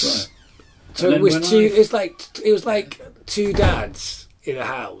house. That's right. So it was like two dads in a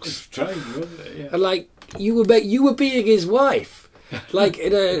house. It's strange, wasn't it? Yeah. And you were being his wife. like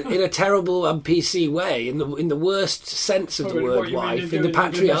in a terrible PC way, in the worst sense of the word wife, in the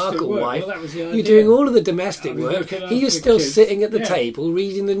patriarchal wife. Well, you're doing all of the domestic work. He is still sitting at the table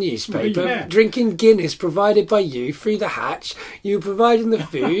reading the newspaper, drinking Guinness provided by you through the hatch. You were providing the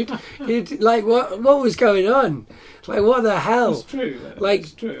food. Like what was going on? Like what the hell? It's true. Like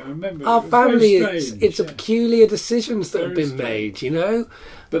it's true. I remember our family. It's a peculiar decisions that have been made. You know.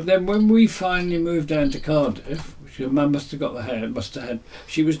 But then when we finally moved down to Cardiff, which your mum must have got the hair, must have had.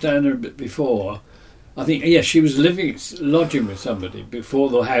 She was down there a bit before. I think she was lodging with somebody before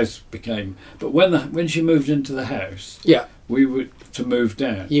the house became. But when she moved into the house, we were to move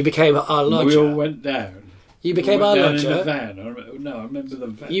down. You became our lodger. We all went down. You became our lodger. In the van. I remember the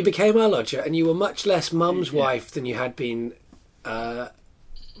van. You became our lodger, and you were much less Mum's wife than you had been.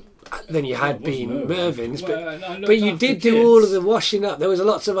 Mervyn's, but you did do all of the washing up. There was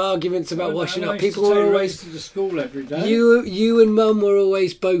lots of arguments about washing up. People were always to the school every day. You and Mum were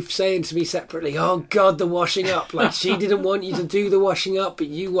always both saying to me separately, "Oh God, the washing up!" Like she didn't want you to do the washing up, but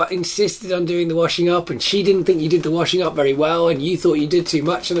you insisted on doing the washing up, and she didn't think you did the washing up very well, and you thought you did too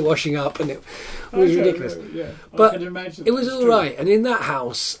much of the washing up, and it was ridiculous. But it was all right. And in that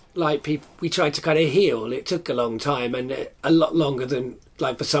house, like we tried to kind of heal. It took a long time, and a lot longer than.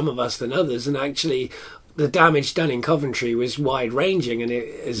 Like for some of us than others, and actually the damage done in Coventry was wide-ranging, and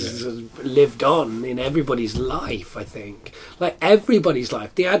it has lived on in everybody's life, I think. Like everybody's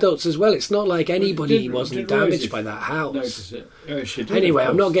life, the adults as well. It's not like anybody wasn't damaged by that house. Notice it. Oh, she did, anyway,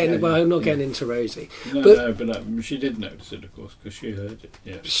 I'm not getting getting into Rosie. But she did notice it, of course, because she heard it.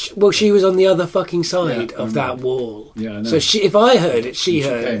 Yeah. She was on the other fucking side of that wall. Yeah, I know. So if I heard it, she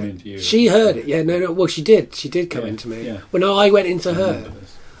heard came it. Into you. She heard it. Yeah, no. Well, she did. She did come into me. Yeah. Well, no, I went into her.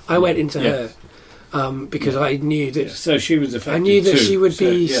 I went into her because I knew that. So she was affected. I knew that she would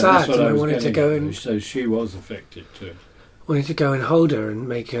be sad, and I wanted to go and. So she was affected too. Wanted to go and hold her and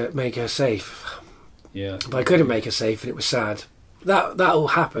make her safe. Yeah. But I couldn't make her safe, and it was sad. That all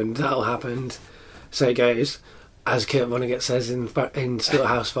happened. That all happened. So it goes, as Kurt Vonnegut says in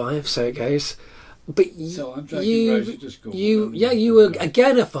Slaughterhouse 5. So it goes. But so I'm taking Rosie to school. You were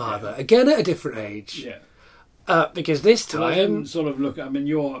again a father, again at a different age. Yeah. Because this time, I didn't sort of look. I mean,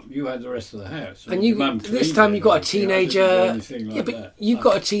 you had the rest of the house, and this time you've got a teenager. But you've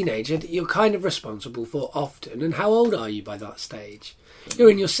got a teenager that you're kind of responsible for often. And how old are you by that stage?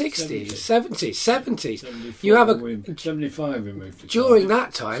 You're in your 60s, 70s. You have 75. We moved to during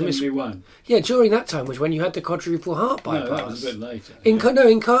that time. 71. During that time was when you had the quadruple heart bypass. No, that was a bit later. In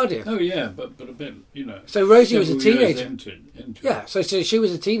Cardiff. Oh yeah, but a bit, So Rosie was a teenager. Into so she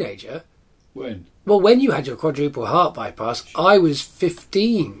was a teenager. When? Well, when you had your quadruple heart bypass, I was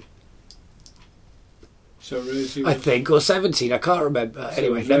 15. So Rosie I think, or 17, I can't remember. So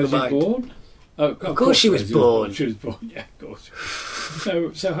anyway, was never Rosie mind. Born? Oh, of course she was born. She was born, yeah, of course.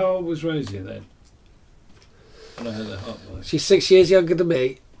 So how old was Rosie then? When I had the heart bypass. She's 6 years younger than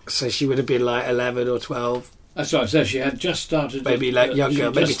me, so she would have been like 11 or 12. That's right, so she had just started... Maybe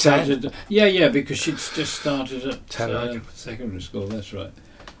younger, maybe 10. Yeah, because she'd just started at secondary school, that's right.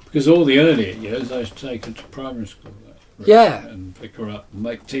 Because all the earlier years I used to take her to primary school. And pick her up and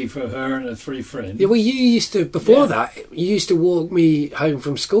make tea for her and her 3 friends. Yeah, well, you used to, before that, you used to walk me home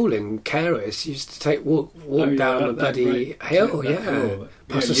from school in Carers. You used to walk down the bloody hill,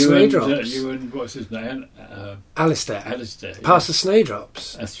 past the snowdrops. You and, what's his name? Alistair. Past the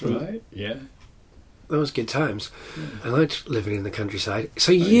snowdrops. That's right, yeah. That was good times. I liked living in the countryside.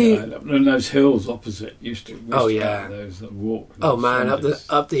 So and those hills opposite used to. Those that walk. Oh man, up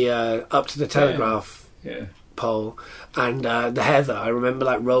to the telegraph pole, and the heather. I remember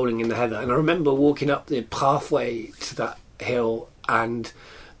like rolling in the heather, and I remember walking up the pathway to that hill, and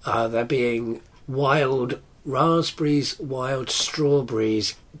there being wild raspberries, wild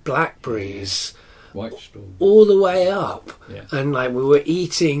strawberries, blackberries. White strawberries. All the way up, and like we were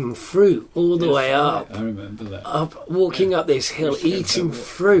eating fruit all the way up. I remember that. Walking up this hill, eating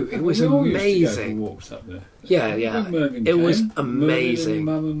fruit. It was amazing. Walks up there. It was amazing.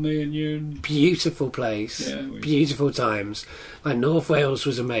 Mum and me and you. Beautiful place. Beautiful times. Like North Wales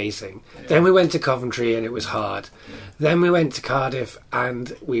was amazing. Then we went to Coventry and it was hard. Then we went to Cardiff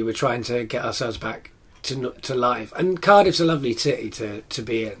and we were trying to get ourselves back to life. And Cardiff's a lovely city to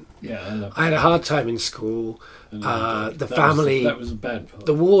be in. Yeah, I had a hard time in school. That was a bad part.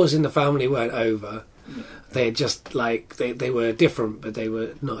 The wars in the family weren't over. They had just they were different, but they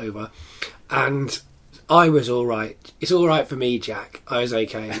were not over. And I was all right. It's all right for me, Jack. I was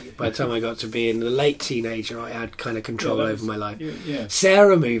okay. By the time I got to being the late teenager, I had kind of control over my life.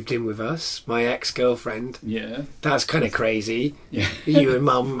 Sarah moved in with us, my ex-girlfriend. Yeah, that's kind of crazy. Yeah, you and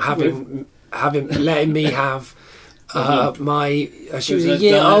Mum having letting me have She was a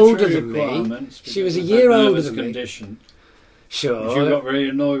year older than me. She was a year older than me. Condition. Sure. Which you got very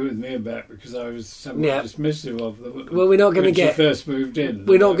annoyed with me about because I was somewhat dismissive of them. Well, we're not going to get. When she first moved in.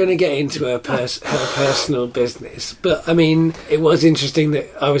 We're not going to get into her personal business, but I mean, it was interesting that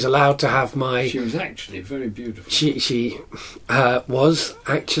I was allowed to have my. She was actually very beautiful. She was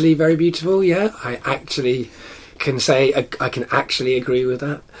actually very beautiful. Yeah, I actually can say I can actually agree with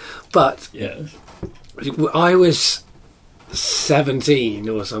that. But yes, I was 17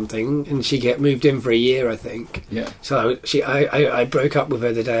 or something, and she moved in for a year, I think. Yeah. So I broke up with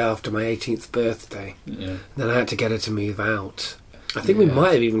her the day after my 18th birthday. Yeah. Then I had to get her to move out. I think we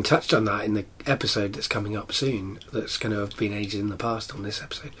might have even touched on that in the episode that's coming up soon. That's going to have been ages in the past on this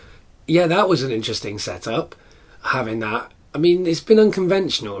episode. Yeah, that was an interesting setup. Having that. I mean, it's been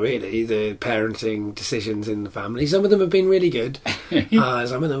unconventional, really, the parenting decisions in the family. Some of them have been really good.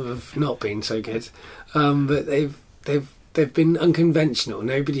 Some of them have not been so good. But they've been unconventional.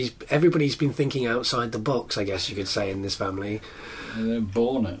 Everybody's been thinking outside the box, I guess you could say, in this family. They're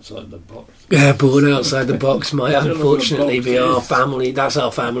born outside the box. Yeah, born outside the box might unfortunately be our family. That's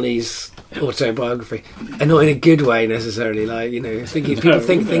our family's autobiography, and not in a good way necessarily. Like, you know,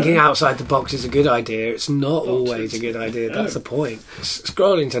 thinking outside the box is a good idea. It's not always a good idea. That's the point.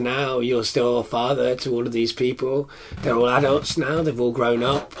 Scrolling to now, you're still a father to all of these people. They're all adults now. They've all grown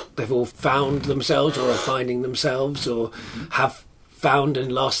up. They've all found themselves, or are finding themselves, or have found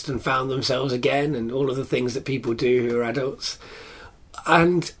and lost and found themselves again, and all of the things that people do who are adults.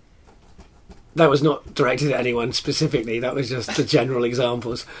 And that was not directed at anyone specifically. That was just the general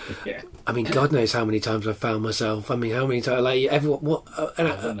examples. Yeah. I mean, God knows how many times I've found myself. I mean, how many times? Like,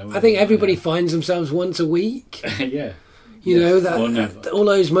 I think everybody finds themselves once a week. Yeah. You know, that all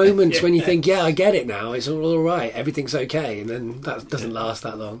those moments when you think, yeah, I get it now. It's all right. Everything's okay. And then that doesn't last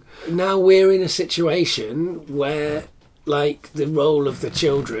that long. Now we're in a situation where, like, the role of the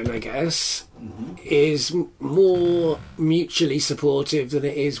children, I guess, is more mutually supportive than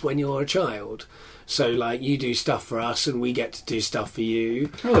it is when you're a child. So, like, you do stuff for us and we get to do stuff for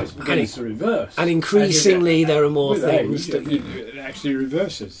you. Oh, it's beginning to reverse. And increasingly there are more things that it actually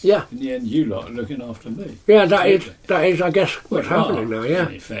reverses. Yeah. In the end, you lot are looking after me. Yeah, that is, I guess, what's happening now, yeah.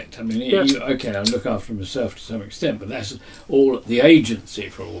 In effect, I mean, I look after myself to some extent, but that's all the agency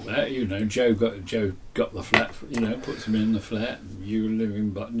for all that. You know, Joe got the flat, you know, puts him in the flat, and you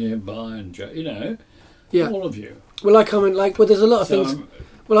living nearby, and Joe, you know, all of you. Well, I comment, like, there's a lot of things.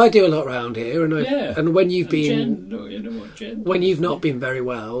 Well, I do a lot around here, and when you've been, when you've not been very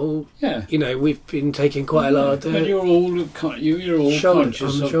well, you know, we've been taking quite a lot of the. But you're all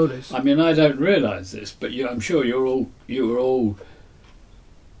conscious on the shoulders. I mean, I don't realise this, but I'm sure you were all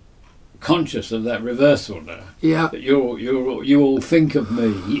conscious of that reversal now. Yeah. That you all think of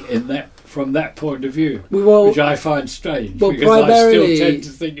me from that point of view, which I find strange, because I still tend to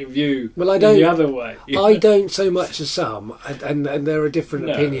think of you in the other way. I don't so much as some, and there are different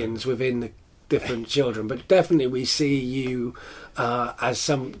opinions within the different children, but definitely we see you as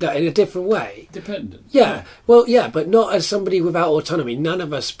some in a different way. Dependent. Yeah. Well, yeah, but not as somebody without autonomy. None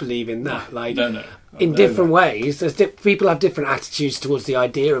of us believe in that. Like, no. In different ways, people have different attitudes towards the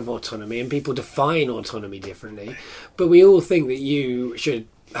idea of autonomy, and people define autonomy differently. But we all think that you should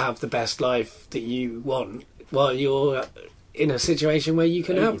have the best life that you want while you're in a situation where you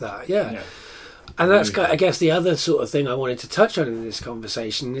can have that. Yeah. And that's, I guess, the other sort of thing I wanted to touch on in this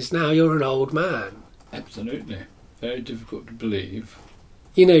conversation is now you're an old man. Absolutely. Very difficult to believe.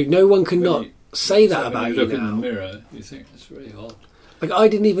 You know, no one can not say that about you now. When you look in the mirror, you think that's very odd. Like, I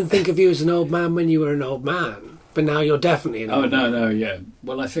didn't even think of you as an old man when you were an old man, but now you're definitely an old man. Oh, no, yeah.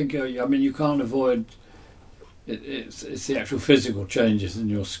 Well, I think, I mean, you can't avoid... It's the actual physical changes in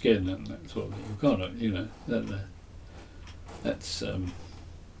your skin and that sort of thing. You can't, you know, that's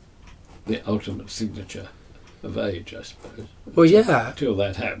the ultimate signature of age, I suppose. Well, yeah. Until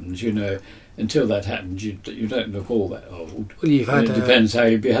that happens, you don't look all that old. Well, it depends how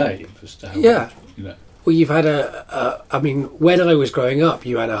you behave as to how old, you know. Well, you've had I mean, when I was growing up,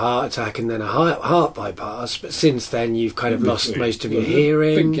 you had a heart attack and then a heart bypass, but since then you've kind of lost most of your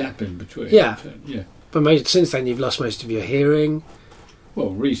hearing. Big gap in between. Yeah. Yeah. But since then you've lost most of your hearing.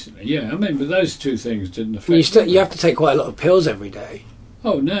 Well, recently, yeah. I mean, but those two things didn't affect you have to take quite a lot of pills every day.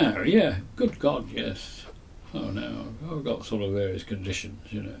 Oh, no, yeah. Good God, yes. Oh, no. I've got sort of various conditions,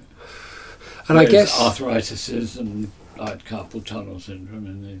 you know. And I guess... arthritis and I had carpal tunnel syndrome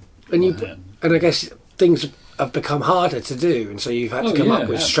in the hand. And I guess things have become harder to do, and so you've had to come up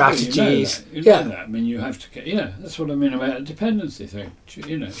with absolutely. strategies. You know that. I mean, you have to get. Yeah, that's what I mean about a dependency thing.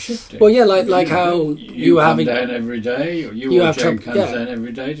 You know, shifting. Well, yeah, like how you come having down every day, or you or have Jane to- comes yeah. down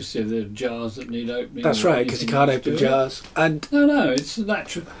every day to see if there are jars that need opening. That's or right, because you anything can't else to open do. jars. And No, it's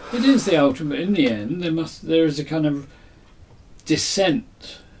natural. It is the ultimate. In the end, there is a kind of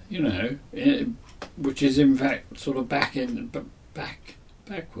descent, you know, which is in fact sort of backwards.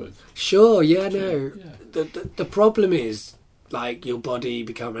 sure, yeah, no. Yeah. The problem is like your body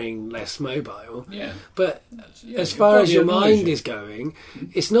becoming less mobile. Yeah. But Yeah, as your far as body your annoys mind you. is going,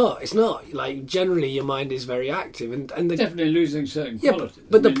 it's not. Like generally your mind is very active, and the Definitely losing certain Yeah, qualities.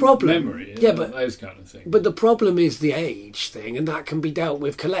 but I the mean, problem- memory, yeah, but- those kind of things. But the problem is the age thing, and that can be dealt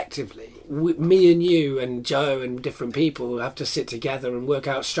with collectively. Me and you and Joe and different people have to sit together and work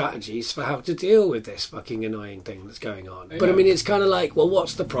out strategies for how to deal with this fucking annoying thing that's going on. But I Yeah. mean, it's kind of like, well,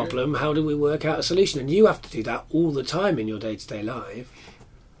 what's the problem? How do we work out a solution? And you have to do that all the time in your day-to-day life,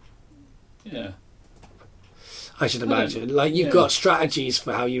 Yeah. I should imagine. Like, you've yeah. got strategies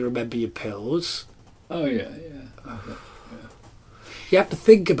for how you remember your pills. Oh yeah. You have to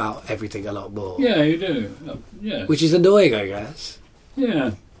think about everything a lot more, Yeah, you do. Yeah. which is annoying, I guess.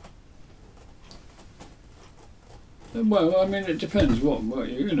 Yeah. Well, I mean, it depends what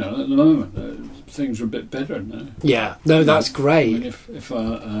you know. At the moment, things are a bit better now. Yeah, no, that's I great. mean, if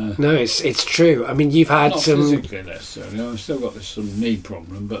I No, it's true. I mean, you've had not some, physically necessarily, I've still got this sort of knee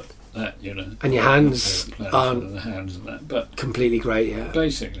problem, but that you know. and your hands plans aren't for the hands and that, but completely great yet.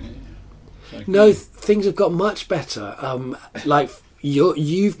 basically. Like, No, things have got much better. Like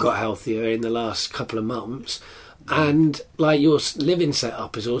you've got healthier in the last couple of months, and like your living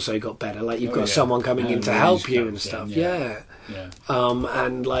setup has also got better. Like you've Oh, got yeah. someone coming in And to the help ease you comes and in, stuff. yeah. Yeah. Yeah.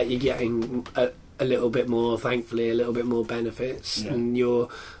 And like you're getting a little bit more, thankfully, a little bit more benefits, Yeah. and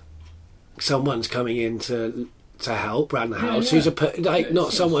someone's coming in to help around the Yeah, house. yeah. Who's not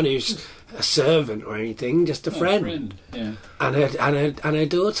It's- someone who's a servant or anything, just a Oh, friend. Yeah. And her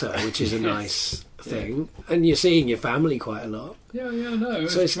daughter, which is a nice thing, and you're seeing your family quite a lot. Yeah. No.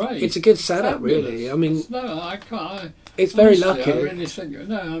 So it's great. it's a good setup, Fabulous. really. I mean, No, I can't. it's very Honestly, lucky. I really think.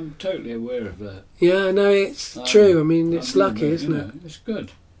 No, I'm totally aware of that. Yeah, no, it's true. I mean, it's really, lucky, isn't you it? know, it's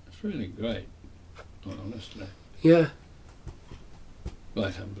good. It's really great. Quite honestly, Yeah,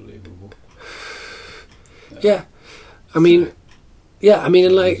 quite unbelievable. yeah. I mean, yeah. I mean,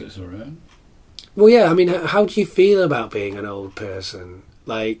 and like, it's around. well, yeah. I mean, how do you feel about being an old person?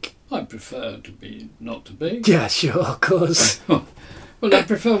 Like, I prefer to be not to be. yeah, sure, of course. Well, I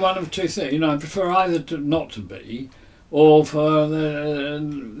prefer one of two things. You know, I prefer either to not to be, or for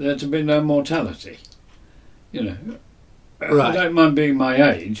there to be no mortality. You know, Right. I don't mind being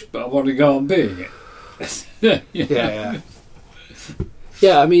my age, but I want to go on being it. You know? Yeah.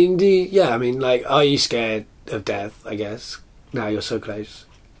 Yeah, I mean, like, are you scared of death? I guess now you're so close.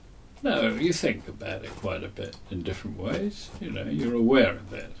 No, you think about it quite a bit in different ways. You know, you're aware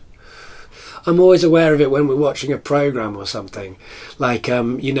of it. I'm always aware of it when we're watching a program or something, like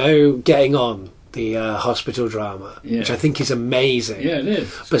Getting On, the hospital drama, Yeah. which I think is amazing. Yeah, it is.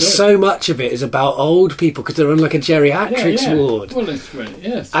 It's But good. so much of it is about old people because they're on like a geriatrics ward. Well, it's really,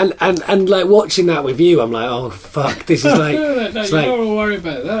 yes. And like watching that with you, I'm like, oh fuck, this is like no, it's you like don't worry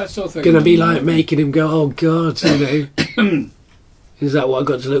about that sort of thing. gonna be like making him go, oh god, you know. Is that what I've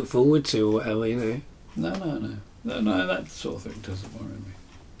got to look forward to or whatever, you know? No, that sort of thing doesn't worry me.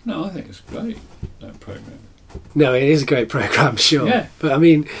 No, I think it's great, that programme. No, it is a great programme, sure. Yeah. But I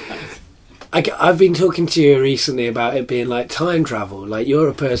mean, I've been talking to you recently about it being like time travel. Like you're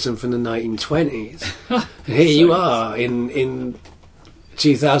a person from the 1920s, and here you are in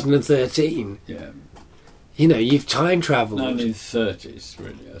 2013. Yeah, You know, you've time travelled. 1930s,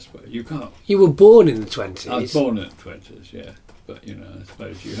 really, I suppose. You can't. You were born in the 20s. I was born in the 20s, yeah. But, you know, I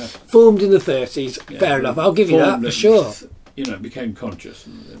suppose you have. Formed in the 30s. Yeah, Fair enough. I'll give you that formed for in- sure. You know, became conscious.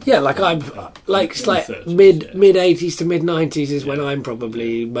 Yeah, like I'm like it's in the like 30s, mid yeah. 80s to mid 90s is when Yeah. I'm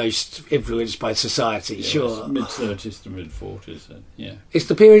probably most influenced by society. Yeah, Sure. Mid 30s to mid 40s, then, yeah. It's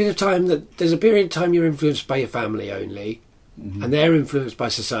the period of time that there's a period of time you're influenced by your family only, Mhm. and they're influenced by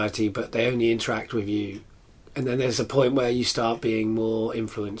society, but they only interact with you. And then there's a point where you start being more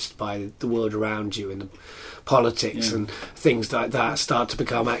influenced by the world around you and the politics Yeah. and things like that start to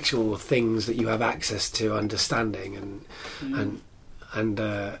become actual things that you have access to, understanding, and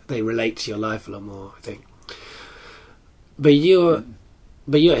they relate to your life a lot more, I think. But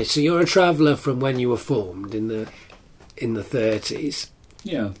so you're a traveller from when you were formed in the 30s.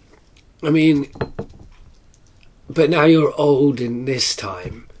 Yeah. I mean, but now you're old in this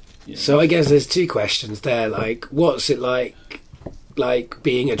time. Yeah. So I guess there's two questions there. Like, what's it like like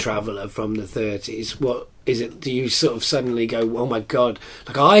being a traveller from the 30s? What is it? Do you sort of suddenly go, oh my God?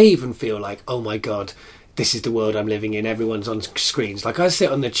 Like I even feel like, oh my God, this is the world I'm living in. Everyone's on screens. Like I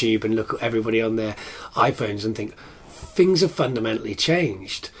sit on the tube and look at everybody on their iPhones and think things have fundamentally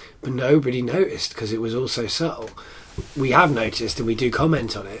changed, but nobody noticed because it was all so subtle. We have noticed and we do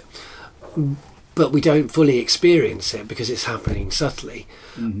comment on it, but we don't fully experience it because it's happening subtly.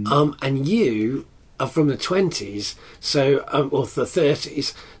 And you are from the 20s, so or the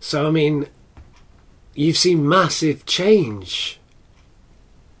 30s. So I mean, you've seen massive change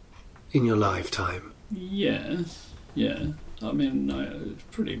in your lifetime. Yes, yeah. I mean, there's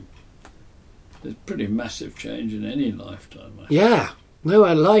pretty massive change in any lifetime. I think. Yeah. No,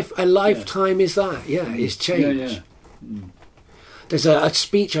 a lifetime is that. Yeah, is change. Yeah. There's a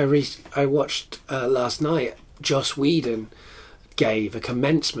speech I watched last night. Joss Whedon gave a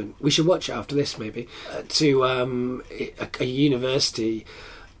commencement. We should watch it after this, maybe. To a university.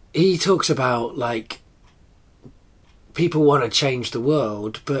 He talks about like people want to change the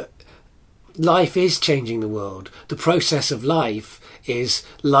world, but life is changing the world. The process of life is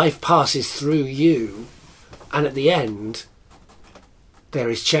life passes through you, and at the end, there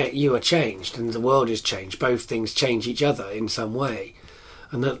is you are changed, and the world is changed. Both things change each other in some way,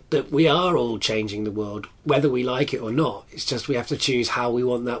 and that we are all changing the world, whether we like it or not. It's just we have to choose how we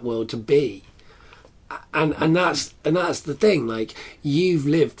want that world to be, and that's the thing. Like you've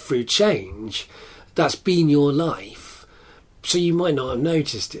lived through change, that's been your life, so you might not have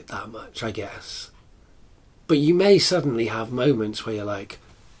noticed it that much, I guess. But you may suddenly have moments where you're like,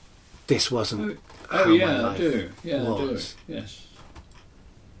 "This wasn't." Oh how yeah, my I life do. Yeah, was. I do. Yes.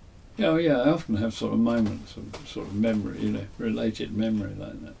 Yeah, yeah. I often have sort of moments of sort of memory, related memory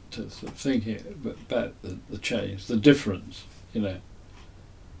like that, to sort of thinking about the change, the difference. That's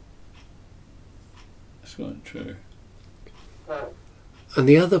quite true. And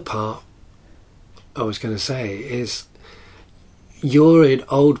the other part I was going to say is, you're an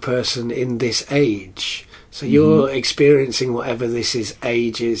old person in this age, so you're experiencing whatever this is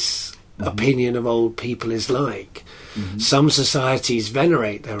age's opinion of old people is like. Some societies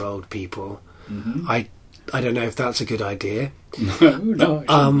venerate their old people. I don't know if that's a good idea. No,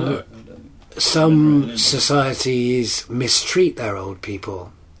 I don't. Some societies mistreat their old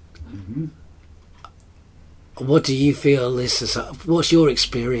people. What do you feel what's your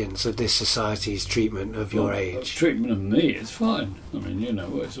experience of this society's treatment of your age? Treatment of me is fine. I mean,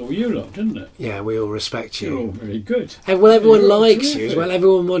 it's all you lot, isn't it? Yeah, we all respect you. You're all very good. And well, everyone You're all likes you as terrific. well.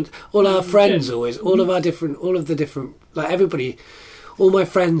 Everyone wants, all our friends always, all of the different, like everybody, all my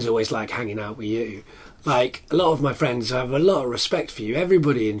friends always like hanging out with you. Like a lot of my friends have a lot of respect for you.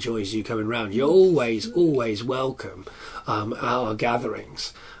 Everybody enjoys you coming round. You're always welcome at our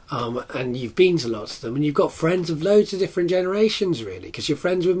gatherings. And you've been to lots of them, and you've got friends of loads of different generations, really, because you're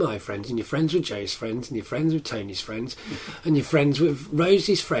friends with my friends, and you're friends with Joe's friends, and you're friends with Tony's friends, and you're friends with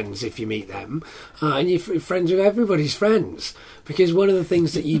Rosie's friends if you meet them, and you're friends with everybody's friends. Because one of the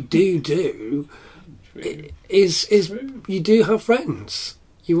things that you do is you do have friends.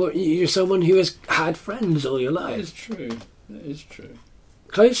 You're someone who has had friends all your life. It's true. That is true.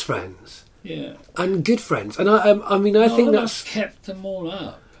 Close friends. Yeah. And good friends. And I mean, I think that's kept them all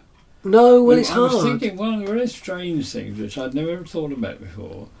up. No, well, it's hard. I was thinking one of the very strange things, which I'd never thought about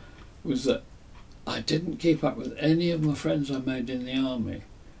before, was that I didn't keep up with any of my friends I made in the army.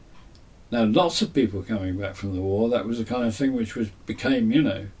 Now, lots of people coming back from the war, that was the kind of thing which became,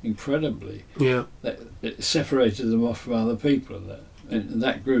 incredibly. Yeah. It separated them off from other people. And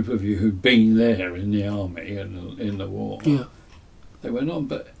that group of you who'd been there in the army and in the war, they went on.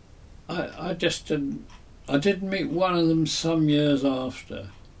 But I just didn't. I did meet one of them some years after.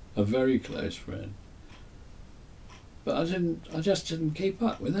 A very close friend, but I just didn't keep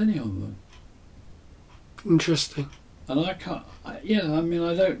up with any of them. Interesting. And I can't. I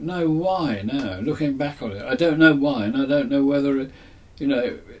don't know why now. Looking back on it, I don't know why, and I don't know whether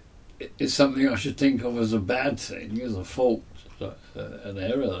it's something I should think of as a bad thing, as a fault, an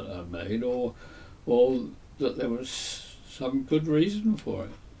error that I made, or that there was some good reason for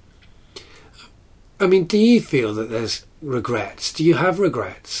it. I mean, do you feel that there's regrets? Do you have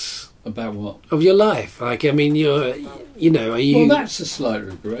regrets? About what? Of your life? Like, I mean, are you... Well, that's a slight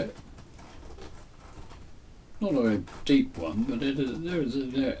regret. Not a very deep one, but there is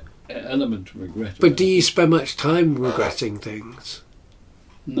an element of regret. But do you spend much time regretting things?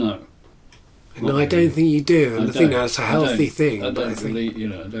 No. No, I don't think you do, and I think that's a healthy thing. I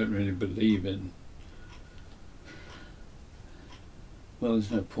don't really believe in... Well, there's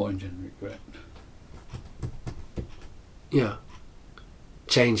no point in regret. Yeah.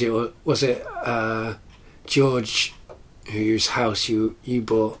 Change it. Was it George whose house you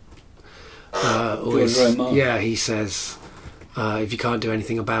bought, always, Romar. yeah, he says, if you can't do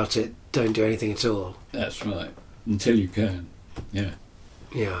anything about it, don't do anything at all. That's right. Until you can. Yeah.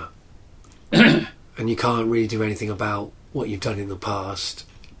 Yeah. And you can't really do anything about what you've done in the past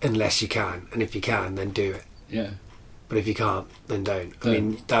unless you can. And if you can, then do it. Yeah. But if you can't, then don't. I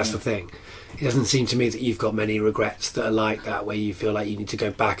mean, that's the thing. It doesn't seem to me that you've got many regrets that are like that, where you feel like you need to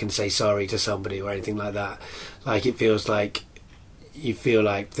go back and say sorry to somebody or anything like that. Like, it feels like you feel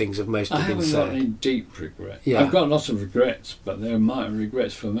like things have mostly been haven't said. got any deep regret. Yeah. I've got lots of regrets, but they're minor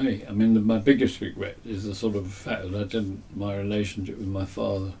regrets for me. I mean, my biggest regret is the sort of fact that my relationship with my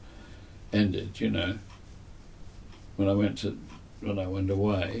father ended, when I went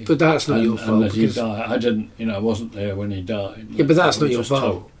away. But that's not your fault. And that he died. I didn't, I wasn't there when he died. Yeah, but that's not your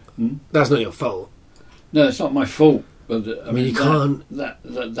fault. That's not your fault. No, it's not my fault. But I mean, you can't.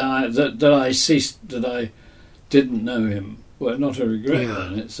 That I ceased. That I didn't know him. Well, not a regret. Yeah.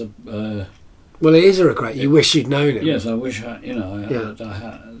 Then it's a. Well, it is a regret. You wish you'd known him. Yes, I wish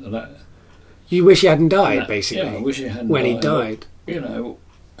You wish he hadn't died, basically. Yeah, I wish he hadn't when died. he died.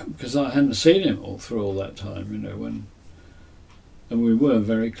 Because I hadn't seen him through all that time. And we were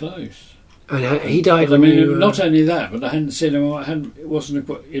very close. And he died But, when you... not only that, but I hadn't seen him. It wasn't.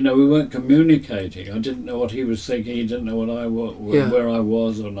 We weren't communicating. I didn't know what he was thinking. He didn't know what I was, where I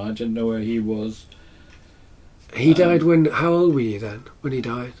was, and I didn't know where he was. He died when... How old were you then, when he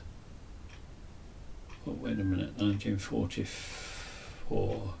died? Well, wait a minute,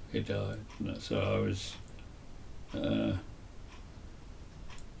 1944 he died. So I was... wait a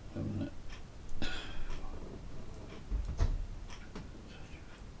minute.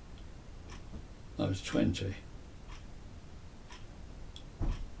 I was 20.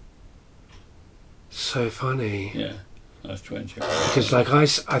 So funny. Yeah, I was 20. Because,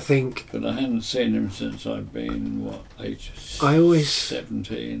 I think... But I hadn't seen him since I'd been,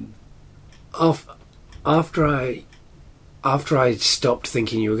 17. After I stopped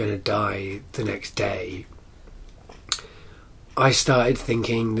thinking you were going to die the next day, I started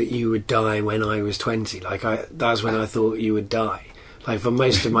thinking that you would die when I was 20. That's when I thought you would die. Like, for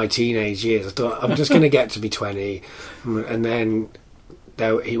most of my teenage years, I thought, I'm just going to get to be 20, and then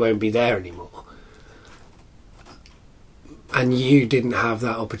he won't be there anymore. And you didn't have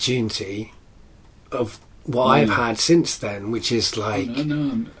that opportunity of what I've had since then, which is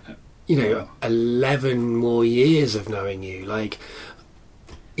 11 more years of knowing you.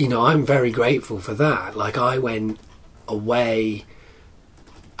 I'm very grateful for that. I went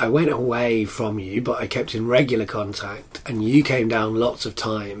away from you, but I kept in regular contact, and you came down lots of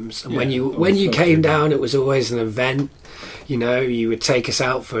times. And when you came down, it was always an event. You would take us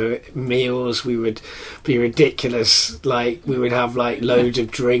out for meals. We would be ridiculous. We would have loads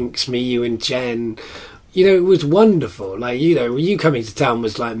of drinks. Me, you, and Jen. It was wonderful. You coming to town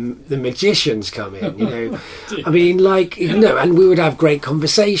was like the magicians come in, I mean, and we would have great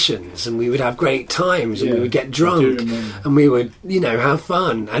conversations, and we would have great times, and we would get drunk, and we would, have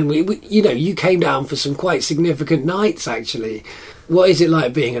fun. And we you came down for some quite significant nights, actually. What is it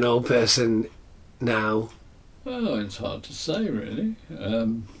like being an old person now? Well, it's hard to say, really.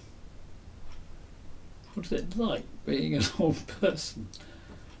 What is it like being an old person?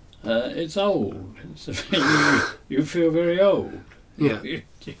 It's old. You feel very old. Yeah.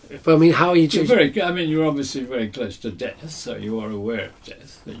 But I mean, how are you? You're obviously very close to death, so you are aware of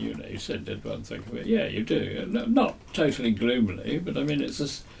death. That you said did one thing of it. Yeah, you do. Not totally gloomily, but I mean,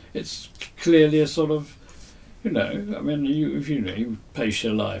 it's clearly a sort of, if you pace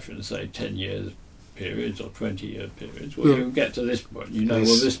your life in say 10 years periods or 20-year periods, you get to this point.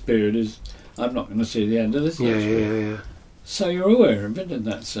 This period is. I'm not going to see the end of this. Yeah. So you're aware of it in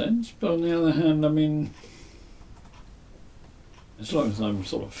that sense, but on the other hand, I mean, as long as I'm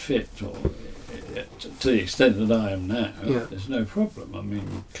sort of fit, or to the extent that I am now, there's no problem. I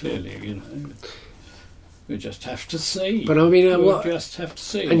mean, clearly, we just have to see. But I mean, we just have to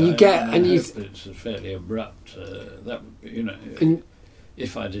see. And it's fairly abrupt. That would be, And,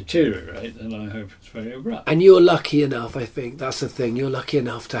 if I deteriorate, then I hope it's very abrupt. And you're lucky enough, I think, that's the thing, you're lucky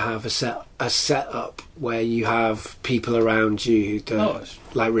enough to have a setup where you have people around you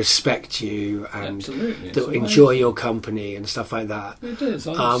that respect you and that enjoy your company and stuff like that. It is,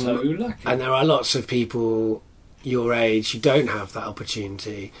 I'm so lucky. And there are lots of people your age who don't have that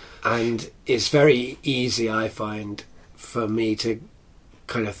opportunity, and it's very easy, I find, for me to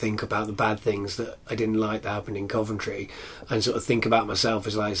kind of think about the bad things that I didn't like that happened in Coventry, and sort of think about myself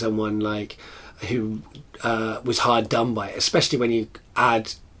as someone who was hard done by it, especially when you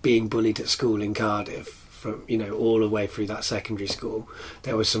add being bullied at school in Cardiff from all the way through that secondary school.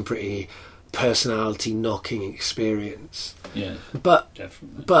 There was some pretty personality knocking experience. Yeah, But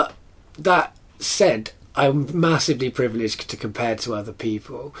definitely. But that said, I'm massively privileged to compare to other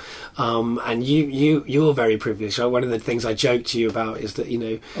people, and you're very privileged. So one of the things I joke to you about is that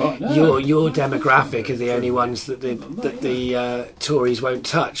your demographic are the only ones that the Tories won't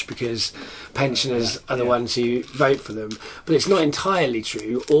touch, because pensioners are the ones who vote for them. But it's not entirely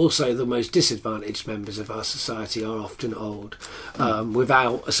true. Also, the most disadvantaged members of our society are often old,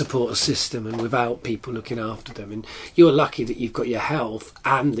 without a support system and without people looking after them. And you're lucky that you've got your health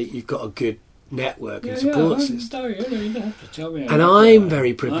and that you've got a good network and support system. You don't have to tell me. And I'm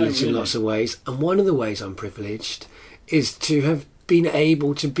very privileged in lots of ways. And one of the ways I'm privileged is to have been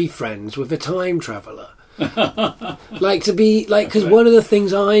able to be friends with a time traveller. Because one of the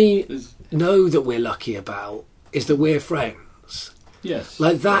things I know that we're lucky about is that we're friends. Yes.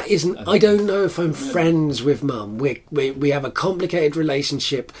 Like that isn't. I don't know if I'm friends with Mum. We have a complicated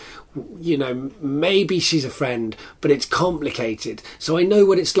relationship. You know, maybe she's a friend, but it's complicated. So I know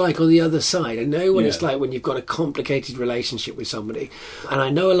what it's like on the other side. I know what it's like when you've got a complicated relationship with somebody. And I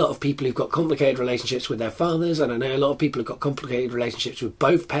know a lot of people who've got complicated relationships with their fathers, and I know a lot of people who've got complicated relationships with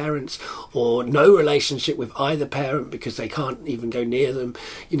both parents, or no relationship with either parent because they can't even go near them.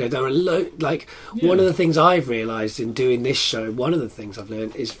 You know, there are one of the things I've realised in doing this show, one of the things I've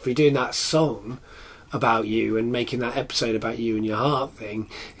learned is through doing that song about you and making that episode about you and your heart thing,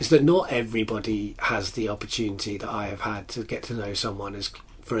 is that not everybody has the opportunity that I have had to get to know someone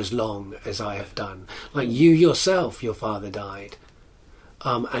for as long as I have done. Like you yourself, your father died,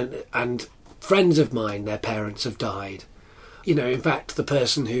 and friends of mine, their parents have died. You know, in fact, the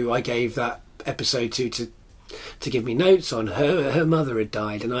person who I gave that episode to give me notes on, her mother had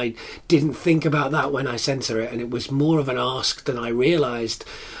died, and I didn't think about that when I sent her it, and it was more of an ask than I realised.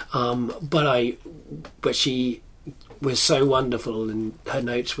 But she was so wonderful, and her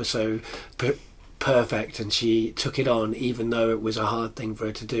notes were so perfect, and she took it on even though it was a hard thing for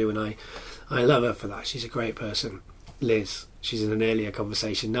her to do, and I love her for that. She's a great person. Liz, she's in an earlier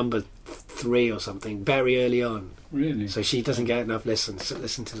conversation, number 3 or something, very early on. Really? So she doesn't get enough listens. So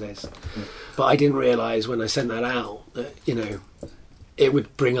listen to Liz. Yeah. But I didn't realise when I sent that out that, you know, it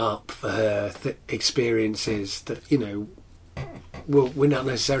would bring up for her experiences that, you know, were not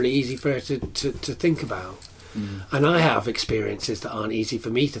necessarily easy for her to think about. And I have experiences that aren't easy for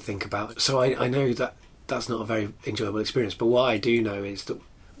me to think about. So I know that that's not a very enjoyable experience. But what I do know is that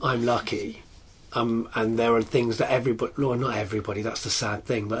I'm lucky. And there are things that everybody, well, not everybody, that's the sad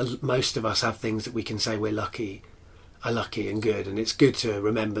thing, but most of us have things that we can say we're lucky and good, and it's good to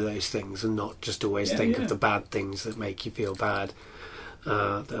remember those things and not just always think of the bad things that make you feel bad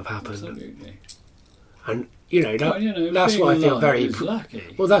that have happened. Absolutely. And you know, that's why I feel very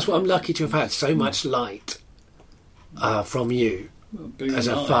lucky. Well, that's what I'm lucky to have had so much light from you as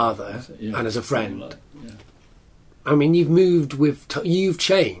a father and as a friend. I mean, you've moved you've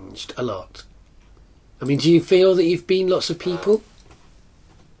changed a lot. I mean, do you feel that you've been lots of people?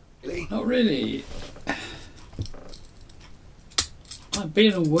 Not really. I've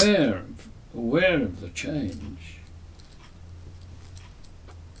been aware of the change,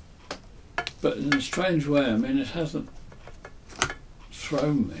 but in a strange way. I mean, it hasn't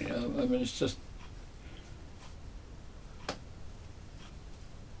thrown me. I mean, it's just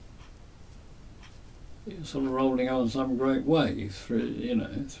sort of rolling on some great wave through. You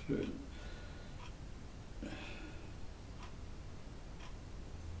know, through.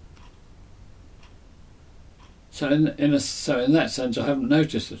 So in that sense, I haven't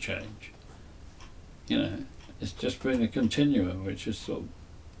noticed the change. You know, it's just been a continuum, which is sort of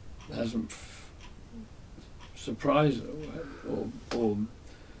hasn't surprised or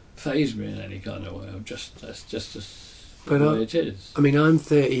fazed me in any kind of way. That's just the way it is. I mean, I'm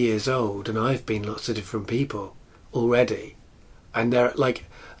 30 years old, and I've been lots of different people already, and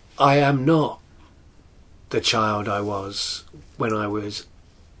I am not the child I was when I was.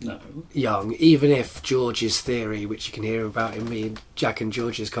 No. Young, even if George's theory, which you can hear about in me and Jack and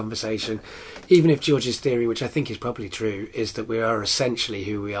George's conversation, even if George's theory, which I think is probably true, is that we are essentially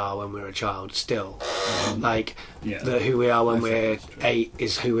who we are when we're a child still. That who we are when we're 8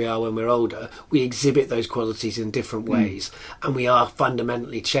 is who we are when we're older. We exhibit those qualities in different ways, and we are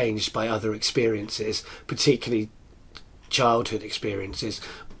fundamentally changed by other experiences, particularly childhood experiences.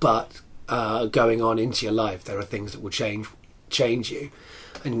 But going on into your life, there are things that will change you.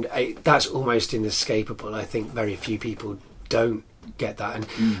 And that's almost inescapable. I think very few people don't get that,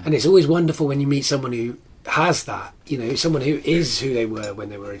 and it's always wonderful when you meet someone who has that, you know, someone who is who they were when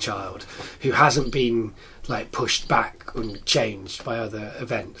they were a child, who hasn't been like pushed back and changed by other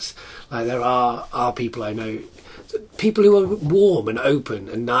events. Like there are people I know, people who are warm and open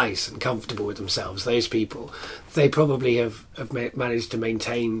and nice and comfortable with themselves. Those people, they probably have managed to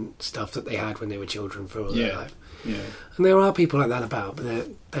maintain stuff that they had when they were children for all their life. Yeah. And there are people like that about, but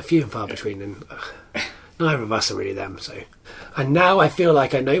they're few and far between, and neither of us are really them. So, and now I feel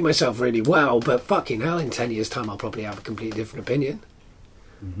like I know myself really well, but fucking hell, in 10 years' time, I'll probably have a completely different opinion.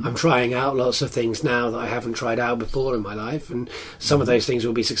 Mm-hmm. I'm trying out lots of things now that I haven't tried out before in my life, and some of those things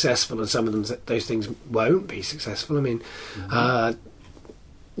will be successful, and some of those things won't be successful. I mean,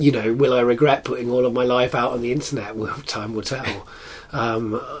 you know, will I regret putting all of my life out on the internet? Well, time will tell.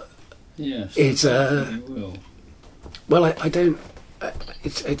 Yes, it's will. Well, I don't.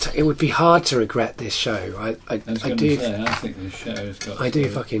 It would be hard to regret this show. I do. I think this show has got. I do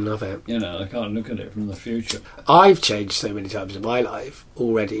fucking love it. You know, I can't look at it from the future. I've changed so many times in my life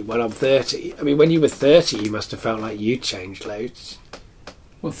already. When I'm 30, I mean, when you were 30, you must have felt like you changed loads.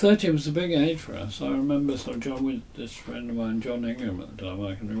 Well, 30 was a big age for us. I remember sort of John, with this friend of mine, John Ingham, at the time.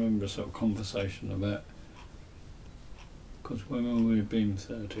 I can remember a sort of conversation about. Because when we'd been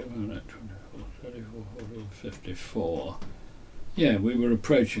 30, we were at 24, 34, 40, 54. Yeah, we were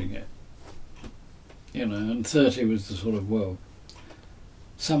approaching it, you know, and 30 was the sort of, well,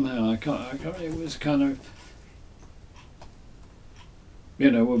 somehow I can't, it was kind of,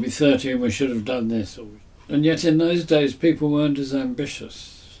 you know, we'll be 30 and we should have done this. And yet in those days people weren't as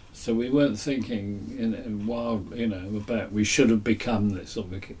ambitious, so we weren't thinking in wild, you know, about we should have become this or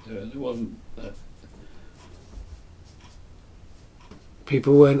we could do it. It wasn't that.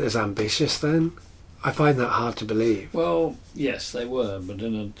 People weren't as ambitious then? I find that hard to believe. Well, yes, they were, but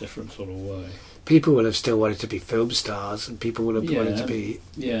in a different sort of way. People will have still wanted to be film stars, and people will have wanted to be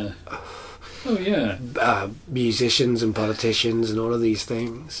musicians and politicians and all of these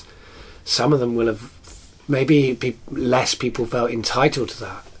things. Some of them will have, maybe less people felt entitled to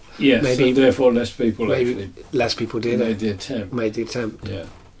that. Yes, maybe so therefore less people less people did made the attempt. Made the attempt. Yeah,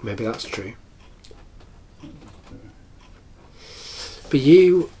 maybe that's true. But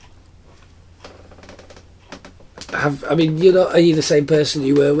you. Are you the same person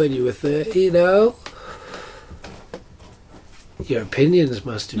you were when you were 30, you know? Your opinions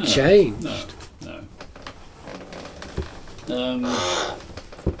must have changed. No.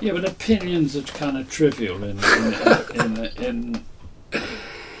 Yeah, but opinions are kind of trivial in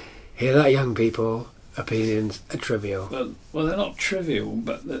Hear that, young people? Opinions are trivial. Well, they're not trivial,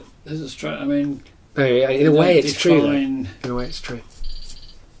 but there's a I mean... No, in a way it's true, though. In a way it's true.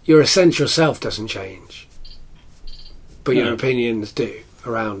 Your essential self doesn't change. But your opinions do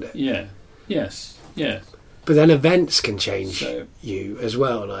around it. Yeah. Yes. But then events can change you as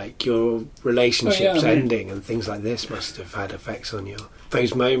well, like your relationships ending and things like this must have had effects on you.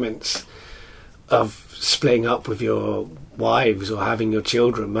 Those moments of splitting up with your wives or having your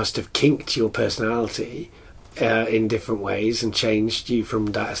children must have kinked your personality in different ways and changed you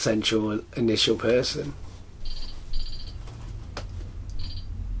from that essential initial person.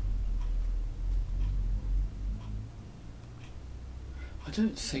 I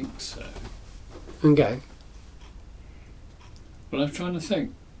don't think so. Okay. Well, I'm trying to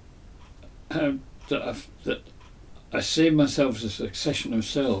think how that I see myself as a succession of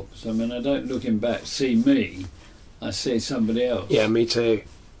selves. I mean, I don't, looking back, see me. I see somebody else. Yeah, me too.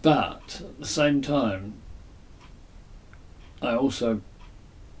 But at the same time, I also,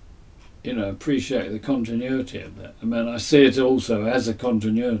 you know, appreciate the continuity of that. I mean, I see it also as a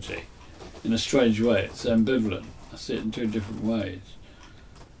continuity. In a strange way, it's ambivalent. I see it in two different ways.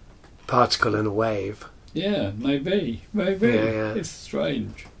 Particle and a wave. Yeah, maybe. Yeah. It's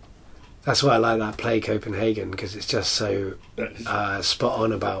strange. That's why I like that play Copenhagen, because it's just so spot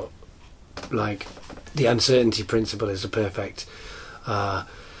on about, like, the uncertainty principle is a perfect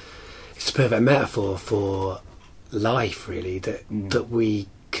metaphor for life, really, that we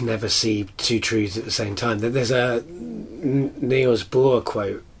can never see two truths at the same time. There's a Niels Bohr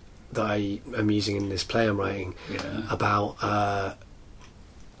quote that I am using in this play I'm writing about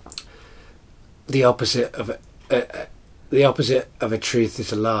the opposite of a truth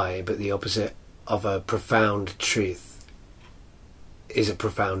is a lie, but the opposite of a profound truth is a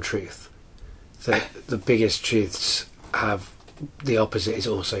profound truth. So the biggest truths have the opposite is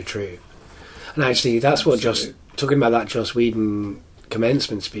also true. And actually, that's what talking about that Joss Whedon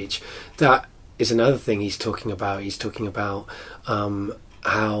commencement speech, that is another thing he's talking about. He's talking about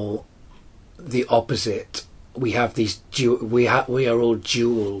how the opposite. We have these. We are all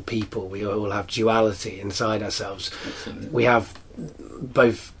dual people. We all have duality inside ourselves. Absolutely. We have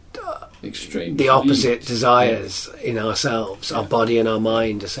both extreme. The opposite desires in ourselves, our body and our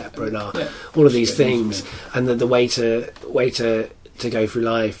mind are separate. All of these things, and that the way to go through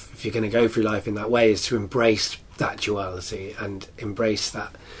life, if you're going to go through life in that way, is to embrace that duality and embrace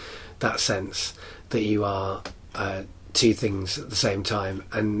that sense that you are two things at the same time.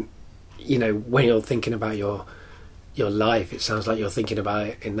 And you know, when you're thinking about your life, it sounds like you're thinking about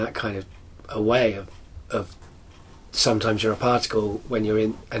it in that kind of a way of sometimes you're a particle when you're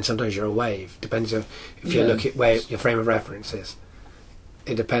in, and sometimes you're a wave. Depends if you look at where your frame of reference is.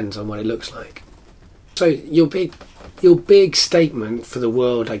 It depends on what it looks like. So your big statement for the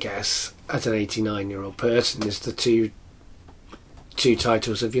world, I guess, as an 89-year-old person, is the two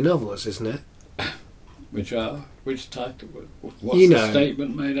titles of your novels, isn't it? Which title? What's the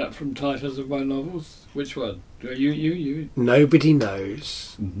statement made up from titles of my novels? Which one? You. Nobody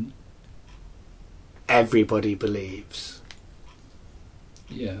knows. Mm-hmm. Everybody believes.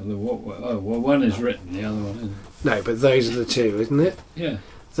 Yeah. One is written, the other one isn't. No, but those are the two, isn't it? Yeah.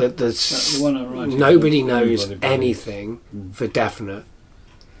 That's the one I'm writing. Nobody knows anything for definite,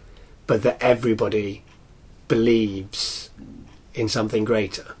 but that everybody believes in something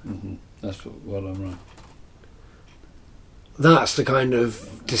greater. Mm-hmm. That's what I'm writing. That's the kind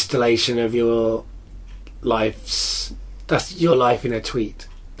of distillation of your life's. That's your life in a tweet.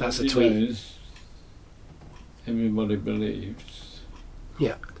 That's a tweet. Everybody believes.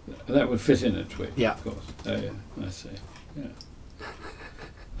 Yeah. That would fit in a tweet. Yeah. Of course. Oh yeah, I see.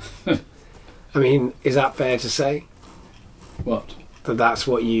 Yeah. I mean, is that fair to say? What? That's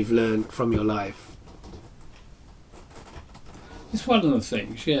what you've learned from your life. It's one of the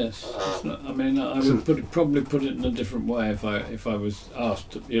things, yes. It's not, I mean, I would probably put it in a different way if I was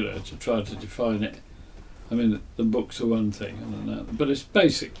asked, to try to define it. I mean, the books are one thing, but it's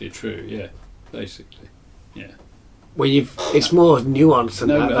basically true. Yeah, basically, yeah. Well, it's more nuanced than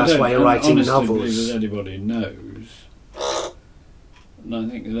that. That's why you're writing novels. I believe that anybody knows, and I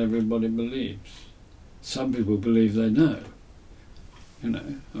think that everybody believes. Some people believe they know. I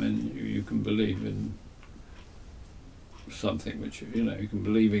mean, you can believe in something which you can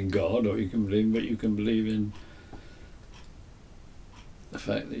believe in God, or you can believe in the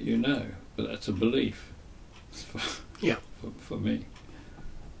fact that you know, but that's a belief. For me.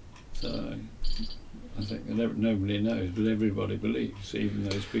 So I think that nobody knows, but everybody believes, even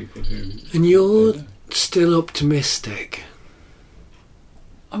those people who. And you're still optimistic.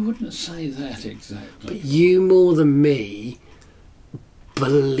 I wouldn't say that exactly. But you, more than me,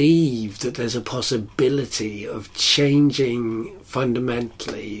 believe that there's a possibility of changing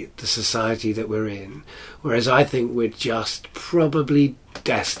fundamentally the society that we're in, whereas I think we're just probably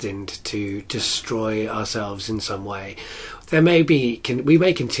destined to destroy ourselves in some way. We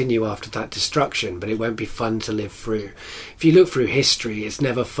may continue after that destruction, but it won't be fun to live through. If you look through history, it's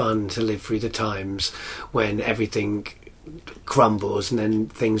never fun to live through the times when everything crumbles and then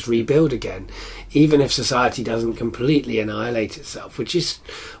things rebuild again. Even if society doesn't completely annihilate itself, which is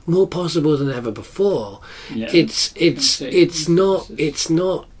more possible than ever before, it's not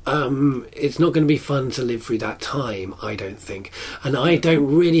going to be fun to live through that time, I don't think, and I don't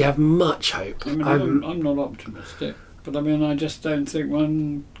really have much hope. I mean, I'm not optimistic, but I mean, I just don't think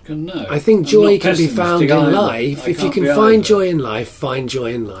one can know. I think joy can be found in life. If you can find joy in life, find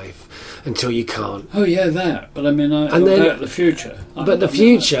joy in life. Until you can't. Oh yeah, that. But I mean, about the future. I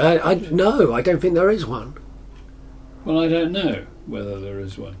don't think there is one. Well, I don't know whether there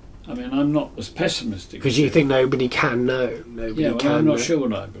is one. I mean, I'm not as pessimistic. Because you think nobody can know. I'm not sure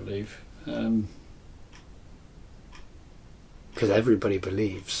what I believe. Because everybody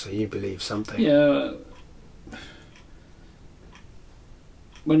believes, so you believe something. Yeah.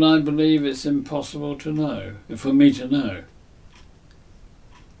 When I believe it's impossible to know, for me to know.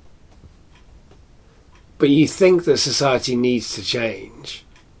 But you think that society needs to change?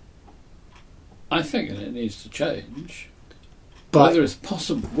 I think that it needs to change. But whether it's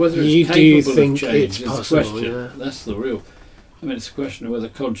possible, whether it's capable of change, it's possible, the question. Yeah. That's the real. I mean, it's a question of whether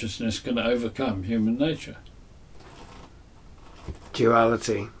consciousness can overcome human nature.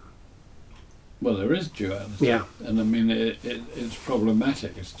 Duality. Well, there is duality. Yeah. And I mean, it's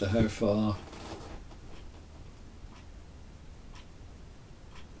problematic as to how far.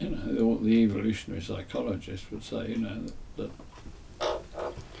 All the evolutionary psychologists would say, that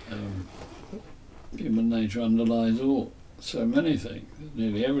human nature underlies so many things,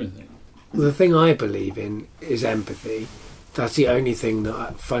 nearly everything. The thing I believe in is empathy. That's the only thing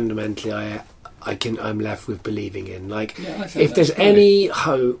that fundamentally I'm left with believing in. Like, if there's any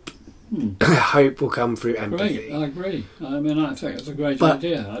hope hope will come through empathy. Great, I agree. I mean, I think it's a great But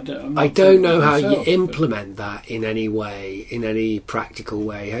idea. I don't know how you implement that in any way, in any practical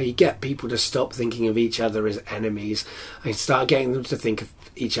way. How you get people to stop thinking of each other as enemies and start getting them to think of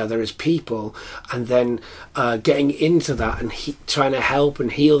each other as people, and then getting into that and trying to help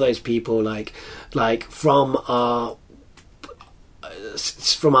and heal those people, like from our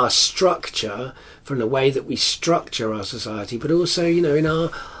structure, from the way that we structure our society, but also, you know, in our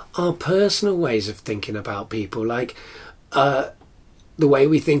personal ways of thinking about people, like the way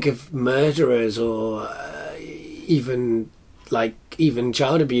we think of murderers, or even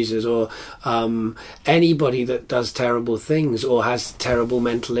child abusers, or anybody that does terrible things or has terrible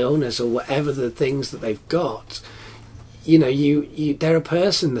mental illness, or whatever the things that they've got. You know, they're a